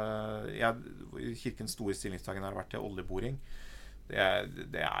 Kirkens store stillingstagen har vært til oljeboring.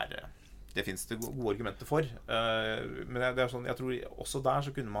 Det finnes det gode argumenter for, men det er sånn, jeg tror også der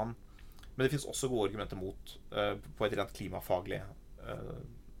så kunne man, men det finnes også gode argumenter mot på et rent klimafaglig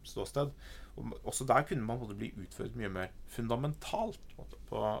ståsted, og også der kunne man bli utført mye mer fundamentalt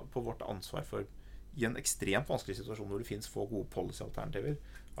på vårt ansvar for i en ekstremt vanskelig situasjon hvor det finnes få gode policy-alternativer,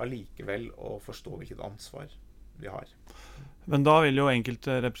 allikevel å forstå hvilket ansvar vi har. Men da vil jo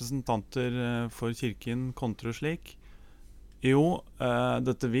enkelte representanter for kirken kontre slik. Jo,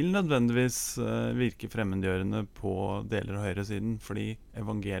 dette vil nødvendigvis virke fremmedgjørende på deler av høyresiden, fordi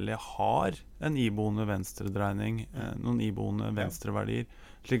evangeliet har en iboende venstredreining, noen iboende venstreverdier,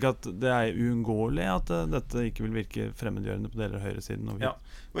 slik at det er uunngåelig at dette ikke vil virke fremmedgjørende på deler av høyresiden når vi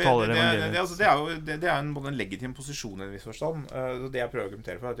taler evangeliet. Det er en legitim posisjon i en viss forstand. Det jeg prøver å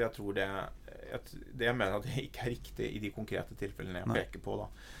argumentere for, er at jeg tror det jeg mener at det ikke er riktig i de konkrete tilfellene jeg peker på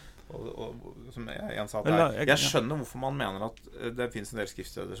da. Og som jeg sa jeg skjønner hvorfor man mener at det finnes en del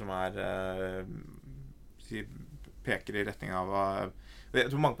skriftsteder som peker i retning av jeg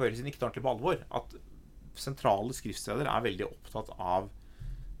tror mange på høyresiden ikke tar ordentlig på alvor at sentrale skriftsteder er veldig opptatt av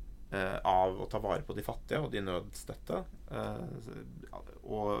å ta vare på de fattige og de nødstedte,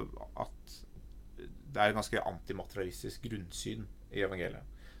 og at det er et ganske antimaterialistisk grunnsyn i evangeliet.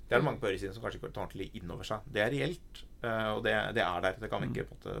 Det er mange på høyresiden som kanskje ikke tar ordentlig inn over seg. Det er reelt, og det er der. Det kan vi ikke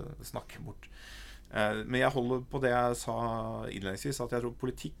på en måte snakke bort. Men jeg holder på det jeg sa innledningsvis, at jeg tror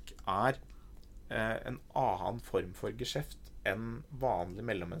politikk er en annen form for geskjeft enn vanlig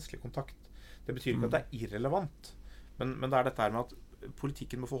mellommenneskelig kontakt. Det betyr ikke at det er irrelevant, men det er dette her med at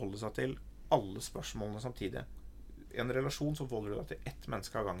politikken må forholde seg til alle spørsmålene samtidig. En relasjon som forholder deg til ett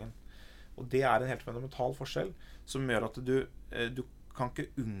menneske av gangen. Og det en helt fundamental forskjell, som gjør at du kan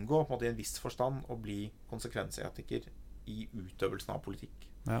ikke unngå på en måte, i en viss forstand å bli konsekvensetiker i utøvelsen av politikk.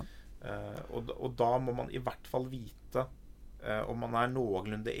 Ja. Og da må man i hvert fall vite om man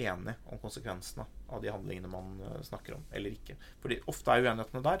noenlunde enig om konsekvensene av de handlingene man snakker om, eller ikke. Fordi ofte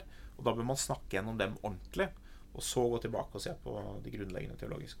uenighetene der, og da bør man snakke gjennom dem ordentlig, og så gå tilbake og se på de grunnleggende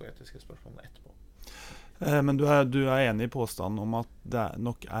teologiske og etiske spørsmålene etterpå. Men du er enig i påstanden om at det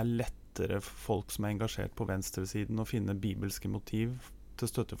nok lettere for folk som engasjert på venstresiden å finne bibelske motiv til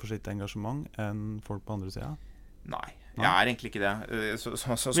støtte for sitt engasjement enn folk på andre siden? Nei, jeg egentlig ikke det. Som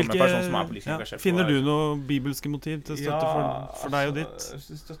en person som politisk engasjert. Finner du noe bibelske motiv til støtte for deg og ditt?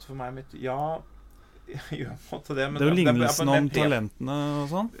 Støtte for meg og mitt, ja, jeg gjør måte det. Men det jo lignelsen om talentene og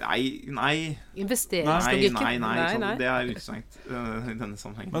sånn? Nei. Investeringslogikken? Nei. Det utestengt i denne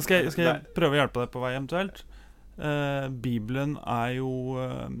sammenhengen. Men skal jeg prøve å hjelpe deg på vei eventuelt? Bibelen jo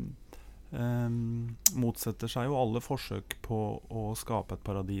motsetter seg jo alle forsøk på å skape et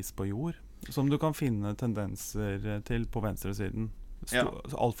paradis på jord, som du kan finne tendenser til på venstresiden.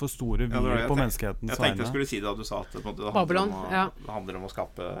 Alt for store vyer på menneskehetens vegne. Jeg tenkte jeg skulle si det da du sa at det handler om å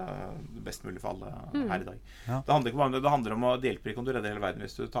skape det best mulig for alle her i dag. Ja. Det handler ikke bare om det, det handler om å hjelpe ikke om du redder hele verden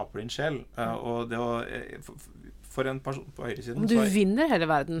hvis du taper din sjel. Og det for en person på høyresiden du vinner hele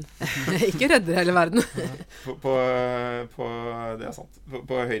verden, ikke redder hele verden. Det sant.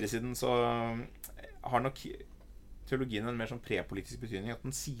 På høyresiden så har nok teologien en mer sånn prepolitisk betydning, at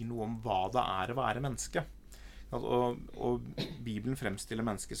den sier noe om hva det å være menneske. Og Bibelen fremstiller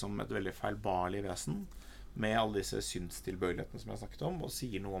mennesket som et veldig feilbarlig vesen, med alle disse syndstilbøyelighetene som jeg har snakket om, og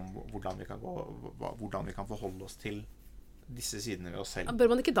sier noe om hvordan vi kan forholde oss til disse sidene ved oss selv.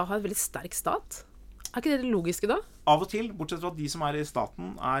 Bør man ikke da ha en veldig sterk stat? Ikke det logiske da? Av og til, bortsett fra at de som i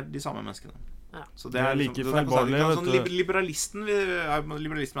staten de samme menneskene. Ja. Så det like feilbarlig. Liberalisten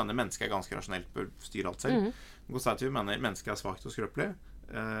mener mennesket ganske rasjonelt, bør styre alt selv. Konservative mener mennesket svakt og skrøpelig,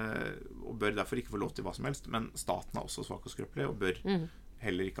 og bør derfor ikke få lov til hva som helst, men staten også svak og skrøpelig og bør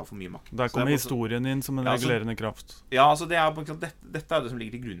heller ikke ha for mye makt. Der kommer historien inn som en regulerende kraft. Ja, altså dette det som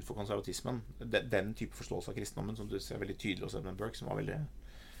ligger til grunn for konservatismen, den type forståelse av kristendommen som du ser veldig tydelig hos Edmund Burke, som var veldig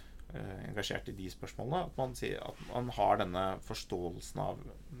engasjert i de spørsmålene, at man sier at man har denne forståelsen av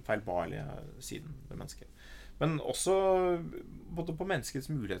den feilbarlige siden ved mennesket. Men også både på menneskets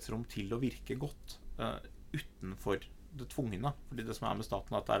mulighetsrom til å virke godt utenfor det tvungne. Fordi det som med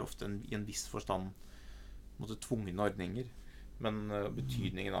staten, at det ofte i en viss forstand tvungne ordninger. Men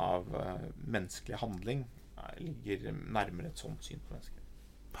betydningen av menneskelig handling ligger nærmere et sånt syn på mennesket.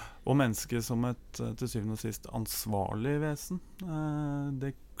 Og mennesket som et til syvende og sist ansvarlig vesen.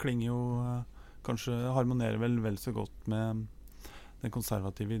 Det klinger jo kanskje harmonerer vel så godt med den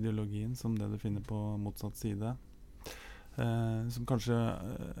konservative ideologien som det du finner på motsatt side. Som kanskje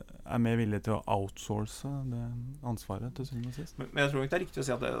mer villig til å outsource det ansvaret til syvende og sist. Men jeg tror ikke det riktig å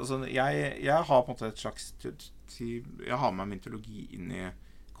si at jeg har på en måte et slags jeg har med min teologi inn i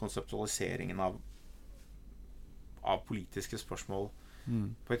konseptualiseringen av politiske spørsmål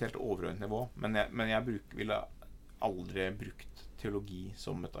på et helt overordnet nivå. Men jeg ville aldri brukt teologi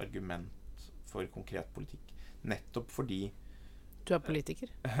som et argument for konkret politikk. Nettopp fordi du politiker?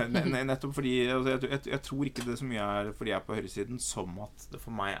 Nettopp fordi jeg tror ikke det så mye fordi jeg på høyresiden, som at det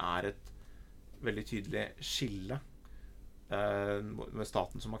for meg et veldig tydelig skille med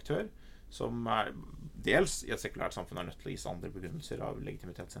staten som aktør, som dels i et sekulært samfunn nødt til å gis andre begrunnelser av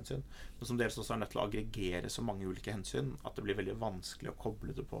legitimitetshensyn, men som dels også nødt til å aggregere så mange ulike hensyn at det blir veldig vanskelig å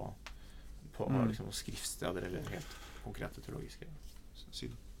koble det på liksom, skriftsteder eller helt konkrete teologiske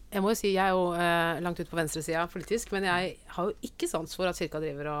syn. Jeg må jo si, jeg jo langt ut på venstresida politisk, men jeg har jo ikke sans for at kirka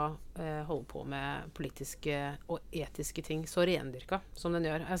driver og holder på med politiske og etiske ting så rendyrka som den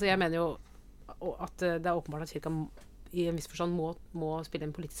gjør. Altså jeg mener jo at det åpenbart at kirka i en viss forstand må spille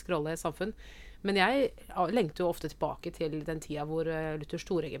en politisk rolle i samfunn. Men jeg lengter jo ofte tilbake til den tida hvor Luthers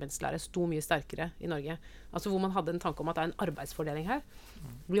storregimentslære sto mye sterkere i Norge. Altså hvor man hadde en tanke om at det en arbeidsfordeling her.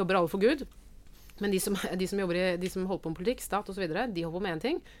 Vi jobber alle for Gud. Men de som holder på med politikk, stat og så videre, de holder på med en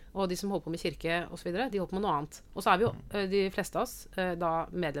ting. Og de som holder på med kirke og så videre, de holder på med noe annet. Og så vi jo, de fleste av oss, da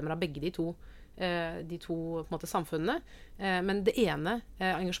medlemmer av begge de to på en måte samfunnene. Men det ene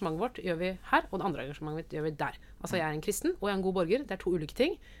engasjementet vårt gjør vi her, og det andre engasjementet gjør vi der. Altså jeg en kristen, og jeg en god borger. Det to ulike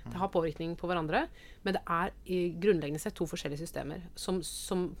ting. Det har påvirkning på hverandre. Men det i grunnleggende sett to forskjellige systemer som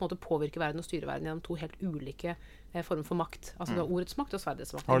på en måte påvirker verden og styrer verden gjennom to helt ulike form for makt. Altså det ordets makt og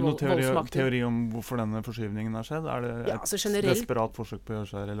sverdets makt. Har du noen teori om hvorfor denne forskyvningen har skjedd? Det et desperat forsøk på å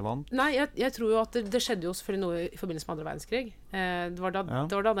gjøre seg relevant? Nei, jeg tror jo at det skjedde jo selvfølgelig noe i forbindelse med andre verdenskrig. Det var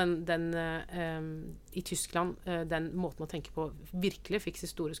da den i Tyskland den måten å tenke på virkelig fikk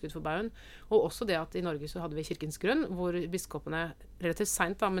sitt store skudd for baugen. Og også det at i Norge så hadde vi Kirkens grunn, hvor biskopene relativt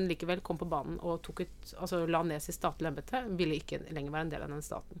sent da, men likevel kom på banen og la ned sitt statlige embete, ville ikke lenger være en del av den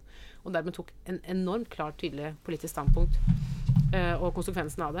staten. Og dermed tok en enormt klart, tydelig politisk standpunkt og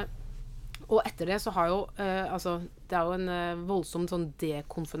konsekvensen av det. Og etter det så har jo det er jo en voldsom sånn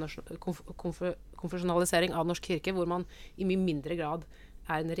dekonfesjonalisering av norsk kirke, hvor man i mye mindre grad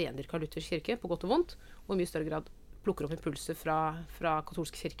er en rendyrka luthersk kirke, på godt og vondt, og i mye større grad plukker opp impulser fra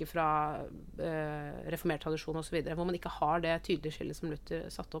katolsk kirke, fra reformert tradisjon og så videre, hvor man ikke har det tydelige skillet som Luther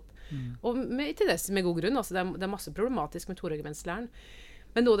satt opp. Og til det med god grunn, det er masse problematisk med toregimentslæren.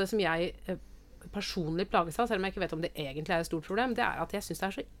 Men noe av det som jeg personlig plages av, selv om jeg ikke vet om det egentlig er et stort problem, det er at jeg synes det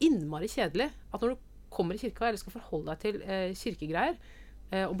er så innmari kjedelig at når du kommer i kirka eller skal forholde deg til kirkegreier,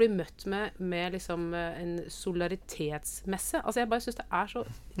 og blir møtt med liksom en solidaritetsmesse. Jeg bare synes det er så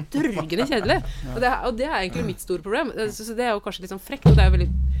drøggende kjedelig. Og det er egentlig mitt store problem. Så det er jo kanskje litt sånn frekt, og det er jo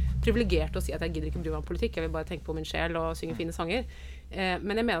veldig privilegert å si at jeg gidder ikke bry meg om politikk, jeg vil bare tenke på min sjel og synge fine sanger.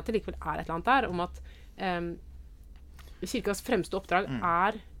 Men jeg mener at det likevel er et eller annet der, om at kirkas fremste oppdrag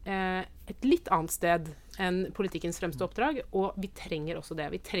er et litt annet sted enn politikkens fremste oppdrag, og vi trenger også det.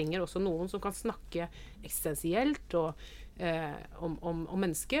 Vi trenger også noen som kan snakke eksistensielt og om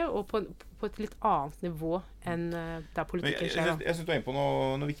mennesket, og på et litt annet nivå enn der politikken skjer. Jeg synes du er inne på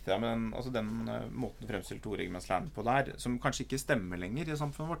noe viktig der, med den måten å fremstille toregimentslæren på der, som kanskje ikke stemmer lenger i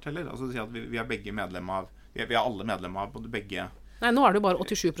samfunnet vårt heller. Det sier at vi er begge medlemmer av, vi er alle medlemmer av begge. Nei, nå er det jo bare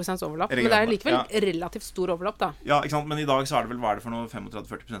 87% overlapp, men det er likevel relativt stor overlapp da. Ja, ikke sant, men i dag så er det vel, hva er det for noe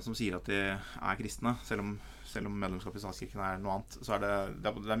 35-40% som sier at de er kristne, selv om medlemskap i statskirken er noe annet, så det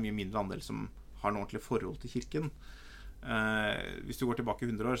er mye mindre andel som har noe ordentlig forhold til kirken. Hvis du går tilbake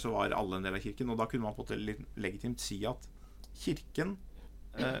 100 år, så var alle en del av kirken, og da kunne man på en måte legitimt si at kirken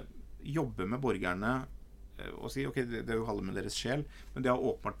jobber med borgerne og si, ok, det er jo halve med deres sjel, men det har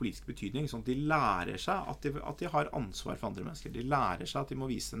åpenbart politisk betydning, sånn at de lærer seg at de har ansvar for andre mennesker. De lærer seg at de må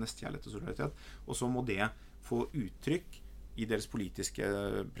vise nestekjærlighet og solidaritet, og så må det få uttrykk i deres politiske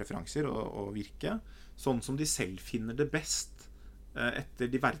preferanser og virke, sånn som de selv finner det best etter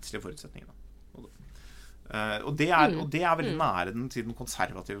de verdslige forutsetningene. Og det er veldig nære den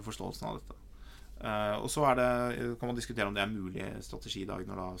konservative forståelsen av dette. Og så kan man diskutere om det er en mulig strategi i dag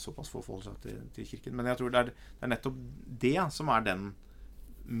når det er såpass få forhold seg til kirken, men jeg tror det er nettopp det som er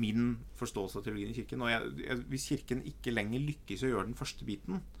min forståelse av teologien i kirken. Og hvis kirken ikke lenger lykkes å gjøre den første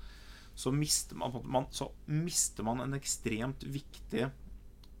biten, så mister man en ekstremt viktig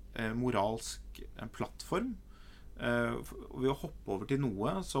moralsk plattform ved å hoppe over til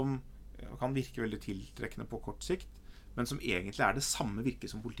noe som kan virke veldig tiltrekkende på kort sikt, men som egentlig er det samme virke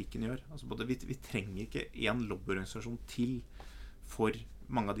som politikken gjør. Vi trenger ikke en lobbyorganisasjon til for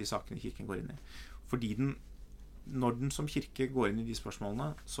mange av de sakene kirken går inn i. Fordi når den som kirke går inn i de spørsmålene,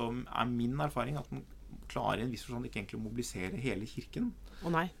 så er min erfaring at den klarer i en viss forstand ikke egentlig å mobilisere hele kirken.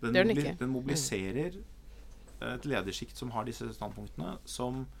 Nei, det gjør den ikke. Den mobiliserer et lederskikt som har disse standpunktene,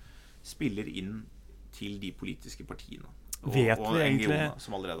 som spiller inn til de politiske partiene. Og NGO-ene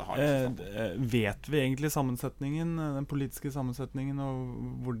som allerede har vet vi egentlig sammensetningen, den politiske sammensetningen,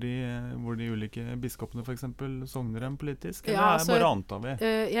 og hvor de ulike biskopene for eksempel sogner dem politisk? Eller bare antar vi?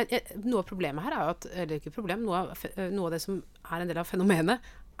 Noe av problemet her er jo at, eller ikke problem, noe av det som er en del av fenomenet,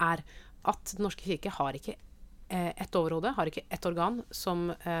 er at den norske kirke har ikke ett overhode, har ikke ett organ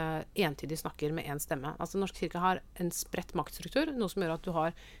som entydig snakker med en stemme. Altså den norske kirke har en spredt maktstruktur, noe som gjør at du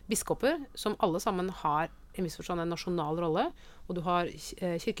har biskoper som alle sammen har en viss forstand en nasjonal rolle, og du har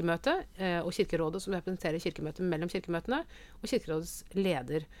kirkemøte og kirkerådet som representerer kirkemøtet mellom kirkemøtene, og kirkerådets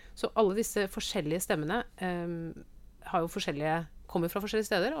leder. Så alle disse forskjellige stemmene kommer fra forskjellige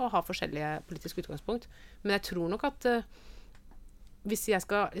steder og har forskjellige politiske utgangspunkt. Men jeg tror nok at hvis jeg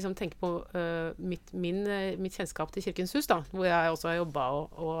skal liksom tenke på mitt kjennskap til Kirkens Hus, da, hvor jeg også har jobbet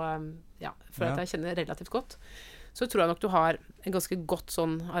og føler at jeg kjenner relativt godt, så tror jeg nok du har en ganske godt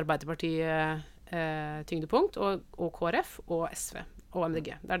sånn Arbeiderparti-tyngdepunkt, og KrF og SV og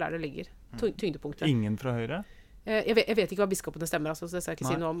MDG. Det er der det ligger, tyngdepunktet. Ingen fra Høyre? Jeg vet ikke hva biskopene stemmer, så det skal jeg ikke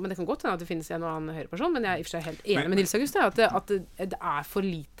si noe om, men det kan godt hende at det finnes en og annen høyreperson, men jeg er i og for seg helt enig med Nils August, at det er for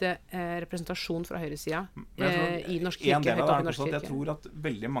lite representasjon fra høyresida i norsk kirke. Jeg tror at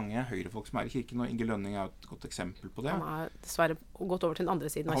veldig mange høyrefolk som er i kirken, og Inge Lønning er et godt eksempel på det. Han er dessverre gått over til den andre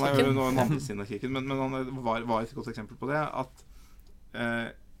siden av kirken. Han er jo den andre siden av kirken, men han var et godt eksempel på det, at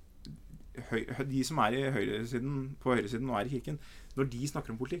de som er på høyresiden og er i kirken, når de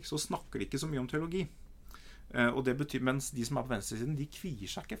snakker om politikk, så snakker de ikke så mye om teologi. Og det betyr, mens de som er på venstresiden, de kvier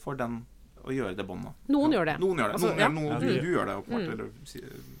seg ikke for den å gjøre det båndet. Noen gjør det. Noen gjør det. Altså, Du gjør det åpenbart, eller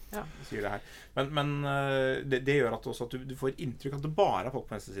sier det her. Men det gjør at du får inntrykk at det bare er folk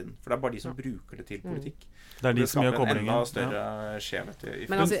på venstresiden. For det er bare de som bruker det til politikk. Det er de som gjør koblingen. Enda større skjevhet i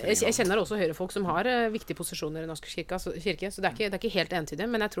men altså, jeg kjenner også høyrefolk som har viktige posisjoner i norsk kirke, så det er ikke helt entydig,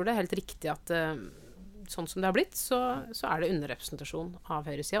 men jeg tror det er helt riktig at sånn som det har blitt, så er det underrepresentasjon av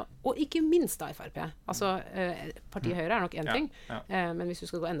høyresida, og ikke minst av FrP. Altså, partiet Høyre er nok en ting, men hvis du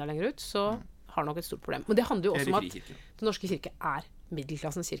skal gå enda lenger ut, så har nok et stort problem. Men det handler jo også om at den norske kirke er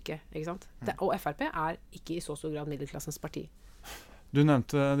middelklassens kirke, ikke sant? Og FrP er ikke i så stor grad middelklassens parti. Du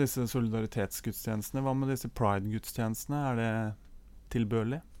nevnte disse solidaritetsgudstjenestene. Hva med disse pride-gudstjenestene? Er det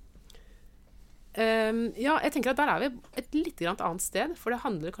tilbørlig? Ja, jeg tenker at der er vi et litt annet sted, for det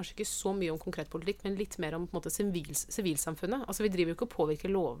handler kanskje ikke så mye om konkret politikk, men litt mer om på en måte sivilsamfunnet. Altså vi driver jo ikke og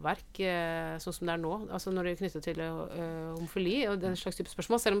påvirker lovverk sånn som det er nå, altså når det er knyttet til homofili og den slags type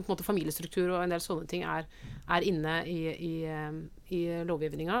spørsmål, selv om på en måte familiestruktur og en del sånne ting er inne i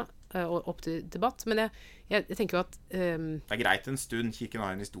lovgivninga og opp til debatt, men jeg tenker jo at det er greit en stund, kirken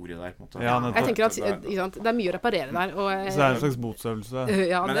har en historie der på en måte. Ja, jeg tenker at det er mye å reparere der og, så det er en slags botsøvelse.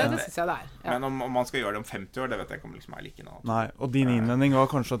 Ja, det synes jeg det er. Ja. Men om man skal gjøre det om 50 år, det vet jeg ikke om liksom er like noe. Nei, og din innvending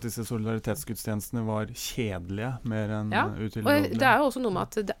var kanskje at disse solidaritetsgudstjenestene var kjedelige, mer enn utilrådelige. Og det er jo også noe med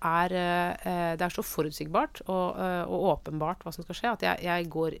at det er så forutsigbart og åpenbart hva som skal skje, at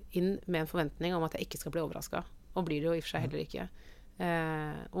jeg går inn med en forventning om at jeg ikke skal bli overrasket, og blir det jo i og for seg heller ikke.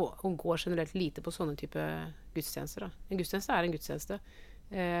 Og går generelt lite på sånne type gudstjenester. En gudstjeneste er en gudstjeneste.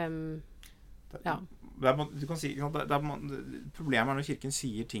 Du kan si, problemet er når kirken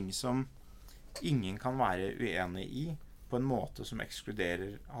sier ting som ingen kan være uenig i, på en måte som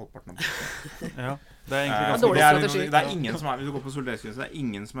ekskluderer halvparten av befolkningen. Ja, det er egentlig ganske det er ingen som hvis du går på solidaritetsgudstjeneste, det er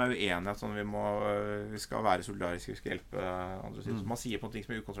ingen som er uenig at sånn, vi skal være solidariske, vi skal hjelpe andre sider. Man sier på noe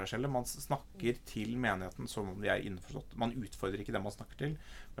som er ukontroversielle. Man snakker til menigheten som om de er innforstått. Man utfordrer ikke det man snakker til,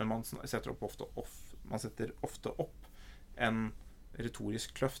 men man setter ofte opp en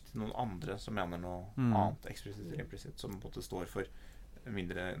retorisk kløft til noen andre som mener noe annet eksplisitt eller implisitt, som på en måte står for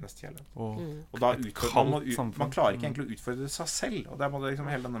mindre nestkjærlighet. Og da man klarer ikke egentlig å utfordre seg selv, og det er liksom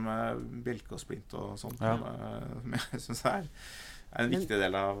hele denne med bjelke og splint og sånt som jeg synes er en viktig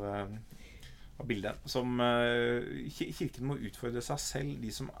del av bildet. Som kirken må utfordre seg selv,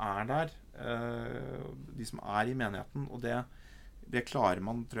 de som er der, de som er i menigheten, og det klarer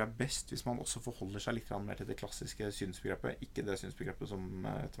man, tror jeg, best hvis man også forholder seg litt mer til det klassiske synsbegrepet, ikke det synsbegrepet som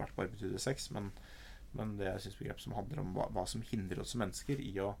etter hvert bare betydde sex, men det er synsbegrep som handler om hva som hindrer oss som mennesker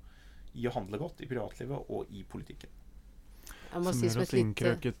i å handle godt i privatlivet og i politikken. Jeg må si som et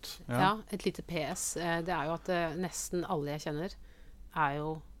lite PS. Det er jo at nesten alle jeg kjenner er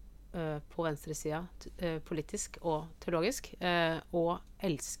jo på venstresida politisk og teologisk, og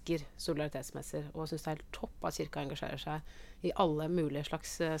elsker solidaritetsmesser, og synes det er helt topp at kirka engasjerer seg i alle mulige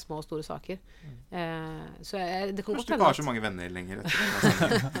slags små og store saker. Så det kan godt hende du ikke har så mange venner lenger.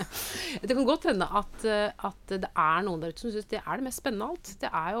 Det kan godt hende at det er noen der ute som synes det er det mest spennende av alt.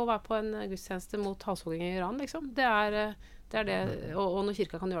 Det er jo å være på en gudstjeneste mot halshogging i Iran, liksom. Det er det, og når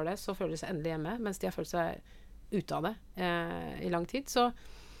kirka kan gjøre det, så føler de seg endelig hjemme, mens de har følt seg ute av det i lang tid. Så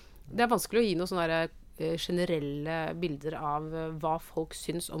det er vanskelig å gi noen sånne generelle bilder av hva folk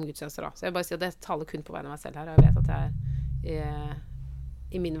syns om gudstjenester. Så jeg bare sier at jeg taler kun på vegne av meg selv her, og jeg vet at jeg er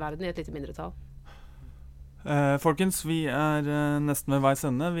i min verden i et lite mindretall. Folkens, vi er nesten ved veis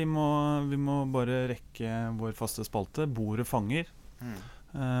ende. Vi må bare rekke vår faste spalte, Bordet fanger,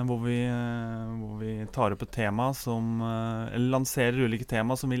 hvor vi tar opp et tema eller lanserer ulike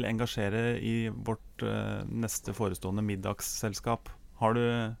tema som vil engasjere i vårt neste forestående middagsselskap. Har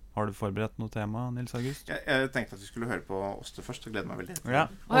du forberedt noe tema, Nils August? Jeg tenkte at vi skulle høre på Åste først, og gleder meg veldig. Ja,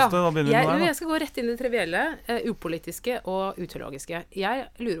 Åste, da begynner vi med deg. Jeg skal gå rett inn i det trivielle, upolitiske og uteologiske. Jeg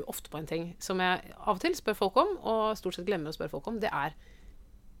lurer ofte på en ting som jeg av og til spør folk om, og stort sett glemmer å spørre folk om. Det er,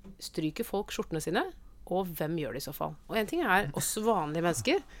 stryker folk skjortene sine, og hvem gjør det i så fall? Og en ting er oss vanlige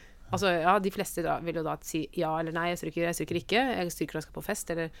mennesker. Altså, ja, de fleste vil jo da si ja eller nei, jeg stryker ikke, jeg stryker når jeg skal på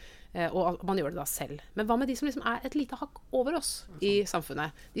fest, og man gjør det da selv. Men hva med de som liksom er et lite hakk over oss i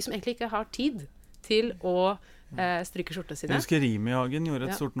samfunnet? De som egentlig ikke har tid til å stryke skjortene sine. Jeg husker Rimi-Hagen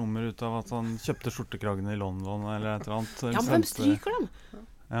gjorde et stort nummer ut av at han kjøpte skjortekragene i London eller et eller annet. Ja, men hvem stryker dem?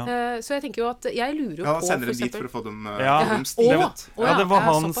 Ja. Så jeg tenker jo at jeg lurer jo på han sender dem dit for å få dem stilet.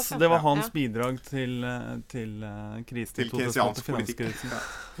 Det var hans bidrag til krisen til keynesiansk politikk.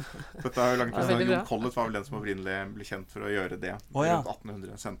 Dette har jo langt Jon Collett var vel den som opprinnelig ble kjent for å gjøre det. Rundt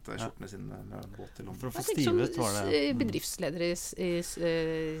 1800 sendte skjortene sine med båt til London. For å få stivet var det. Bedriftsledere i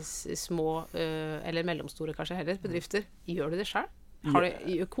små eller mellomstore kanskje heller bedrifter, gjør du det selv? Har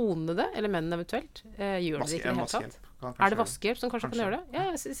de konene det, eller mennene eventuelt? Gjør det ikke i det hele tatt? Det vaskehjelp som kanskje kan gjøre det? Ja,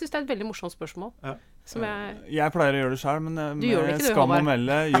 jeg synes det et veldig morsomt spørsmål. Ja. Som jeg pleier å gjøre det selv, men du gjør det ikke, skam å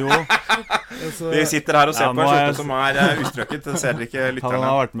melde. Jo. Vi sitter her og ser på en skjorte som ustrøkket. Det ser dere ikke lytterne. Han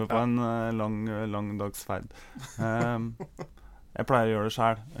har vært med på en lang dags ferd. Jeg pleier å gjøre det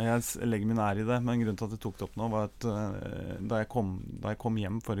selv. Jeg legger min ære i det, men grunnen til at jeg tok det opp nå, var at da jeg kom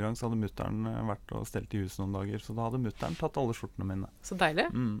hjem forrige gang, så hadde mutteren vært og stelt i huset noen dager, så da hadde mutteren tatt alle skjortene mine. Så deilig.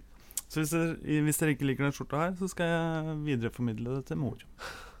 Så hvis dere ikke liker den skjorta her, så skal jeg videreformidle det til mor.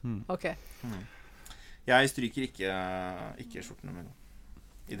 Ok. Jeg stryker ikke skjortene mine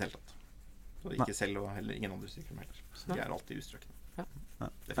i det hele tatt. Og ikke selv, og heller ingen andre stryker dem heller. Så de alltid ustrøkne. Ja.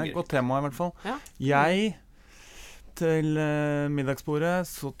 Det er et godt tema i hvert fall. Ja. Jeg til middagsbordet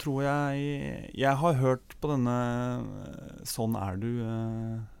så tror jeg har hørt på denne Sånn er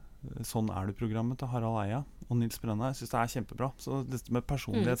du-programmet til Harald Eia og Nils Brenna. Jeg synes det er kjempebra. Så dette med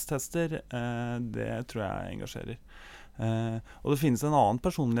personlighetstester, det tror jeg engasjerer. Og det finnes en annen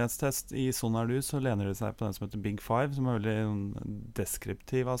personlighetstest i Sånn er du, så lener det seg på den som heter Big Five, som er veldig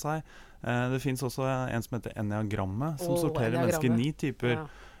deskriptiv av seg. Det finnes også en som heter Enneagrammet, som sorterer mennesker i 9 typer. Ja.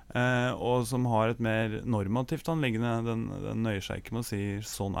 Og som har et mer normativt anliggende. Den nøyer seg ikke med å si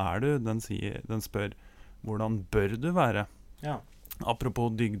 'sånn er du'. Den spør 'hvordan bør du være'? Ja.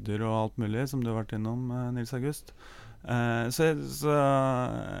 Apropos dygder og alt mulig, som du har vært innom, Nils August. Så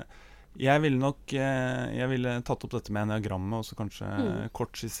jeg ville tatt opp dette med enneagrammet, og så kanskje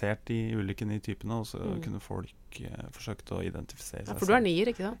kort skissert de ulike 9 typene, og så kunne folk forsøkt å identifisere seg. Ja, for du er 9er,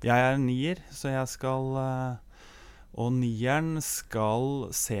 ikke sant? Jeg er 9er, så jeg skal... Og 9eren skal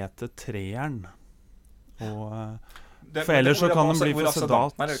se til 3eren. For ellers så kan den bli for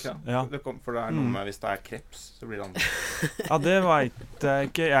sedat. Ja. For det noe med hvis det kreps, så blir det annet. Ja, det vet jeg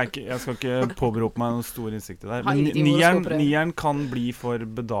ikke. Jeg skal ikke påberope meg noen stor innsikt i det. Men 9eren kan bli for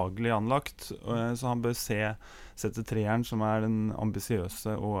bedagelig anlagt, så han bør se til 3eren, som er den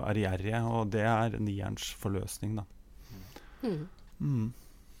ambisiøse og ærgjerrige, og det er 9erens forløsning, da.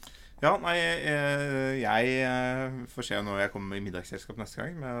 Ja, nei, jeg får se når jeg kommer i middagsselskap neste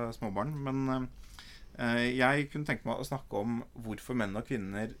gang med småbarn, men jeg kunne tenke meg å snakke om hvorfor menn og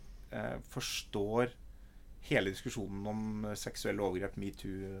kvinner forstår hele diskusjonen om seksuelle overgrep,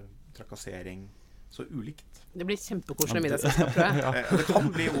 MeToo, trakassering, så ulikt. Det blir kjempekoselig middagsselskap, tror jeg. Det kan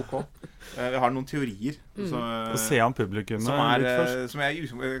bli ok. Jeg har noen teorier. Og se an publikummet som jeg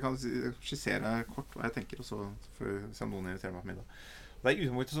kan skissere kort hva jeg tenker, og så får jeg se om noen inviterer meg på middag. I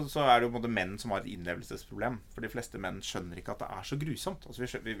utgangspunktet så er det jo både menn som har et innlevelsesproblem. For de fleste menn skjønner ikke at det er så grusomt. Altså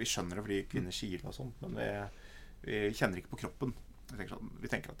vi skjønner det fordi kvinner sier og sånt, men vi kjenner ikke på kroppen. Vi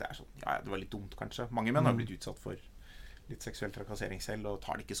tenker at det er sånn, ja, det var litt dumt kanskje. Mange menn har blitt utsatt for litt seksuell trakassering selv, og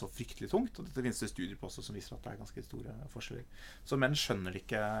tar det ikke så fryktelig tungt. Og dette finnes det studier på også som viser at det er ganske store forskjeller. Så menn skjønner det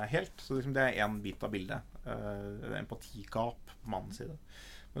ikke helt. Så liksom det er en bit av bildet. Empatigap på mannens side.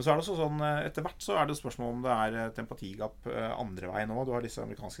 Men så er det også sånn, etter hvert så er det spørsmål om det er et empatigap andre vei nå. Du har disse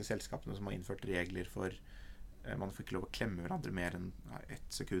amerikanske selskapene som har innført regler for man får ikke lov å klemme hverandre mer enn 1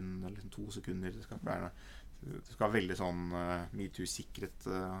 sekund eller 2 sekunder. Det skal være veldig sånn MeToo-sikret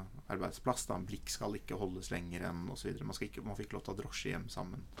arbeidsplass. Da. Blikk skal ikke holdes lenger enn og så videre. Man får ikke lov til å ha drosje hjem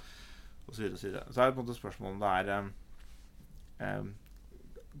sammen og så videre og så videre. Så er det på en måte spørsmål om det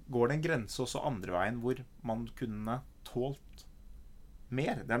går det en grense også andre veien hvor man kunne tålt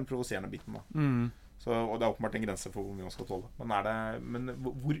mer. Det er den provoserende biten da. Så, og det er åpenbart en grense for hvor mye man skal tåle. Men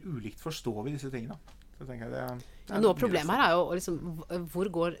hvor ulikt forstår vi disse tingene? Så tenker jeg noe av problemet her er jo liksom,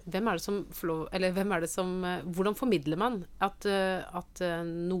 hvordan formidler man at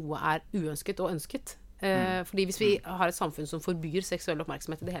noe er uønsket og ønsket? Fordi hvis vi har et samfunn som forbyr seksuell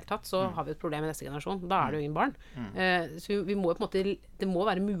oppmerksomhet i det hele tatt, så har vi et problem i neste generasjon. Da er det jo ingen barn. Så vi må på en måte, det må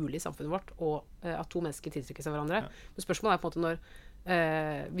være mulig i samfunnet vårt at 2 mennesker tiltrykker seg hverandre. Men spørsmålet er på en måte når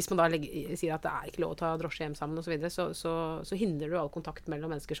hvis man da sier at det er ikke lov å ta drosje hjem sammen og så videre, så hindrer du all kontakt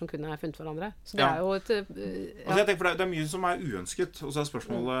mellom mennesker som kunne funnet hverandre. Så det er jo et altså jeg tenker, for det er mye som er uønsket, og så er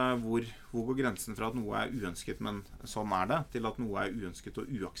spørsmålet hvor går grensen fra at noe er uønsket, men sånn er det, til at noe er uønsket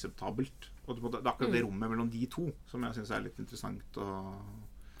og uakseptabelt. Og det er akkurat det rommet mellom de 2 som jeg synes er litt interessant å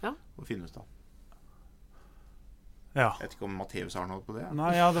finne ut av. Ja. Jeg vet ikke om Matteus har noe på det.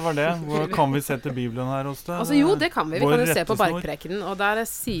 Nei, ja, det var det. Hvor kan vi sette Bibelen her hos det? Altså, jo, det kan vi. Vi kan jo se på Bergprekenen, og der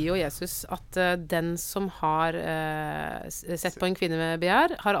sier jo Jesus at den som har sett på en kvinne med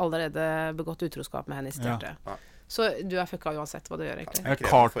begjær, har allerede begått utroskap med henne i sitt hjerte. Ja. Så du er fucka uansett hva du gjør, egentlig. Jeg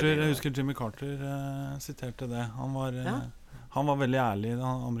husker Jimmy Carter siterte det. Han Han var veldig ærlig, den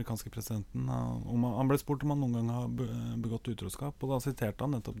amerikanske presidenten. Han ble spurt om han noen gang har begått utroskap, og da siterte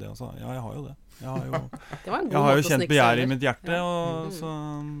han nettopp det og sa ja, jeg har jo det. Jeg har jo, Det var en god jeg har jo måte å kjent snikke seg begjæret i under. mitt hjerte, Ja. og så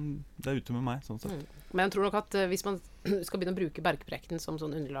det er ute med meg, sånn sett. Men jeg tror nok at hvis man skal begynne å bruke Bergprekten som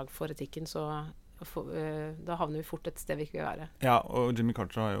sånn underlag for etikken, så da havner vi fort et sted vi ikke vil være. Ja, og Jimmy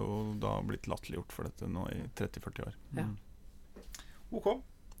Carter har jo da blitt latterliggjort for dette nå i 30-40 år. Ja. OK.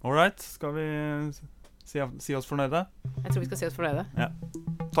 All right, skal vi si oss fornøyde? Jeg tror vi skal si oss fornøyde.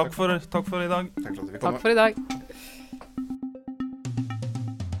 Takk for i dag. Takk for at vi kom. Takk for i dag.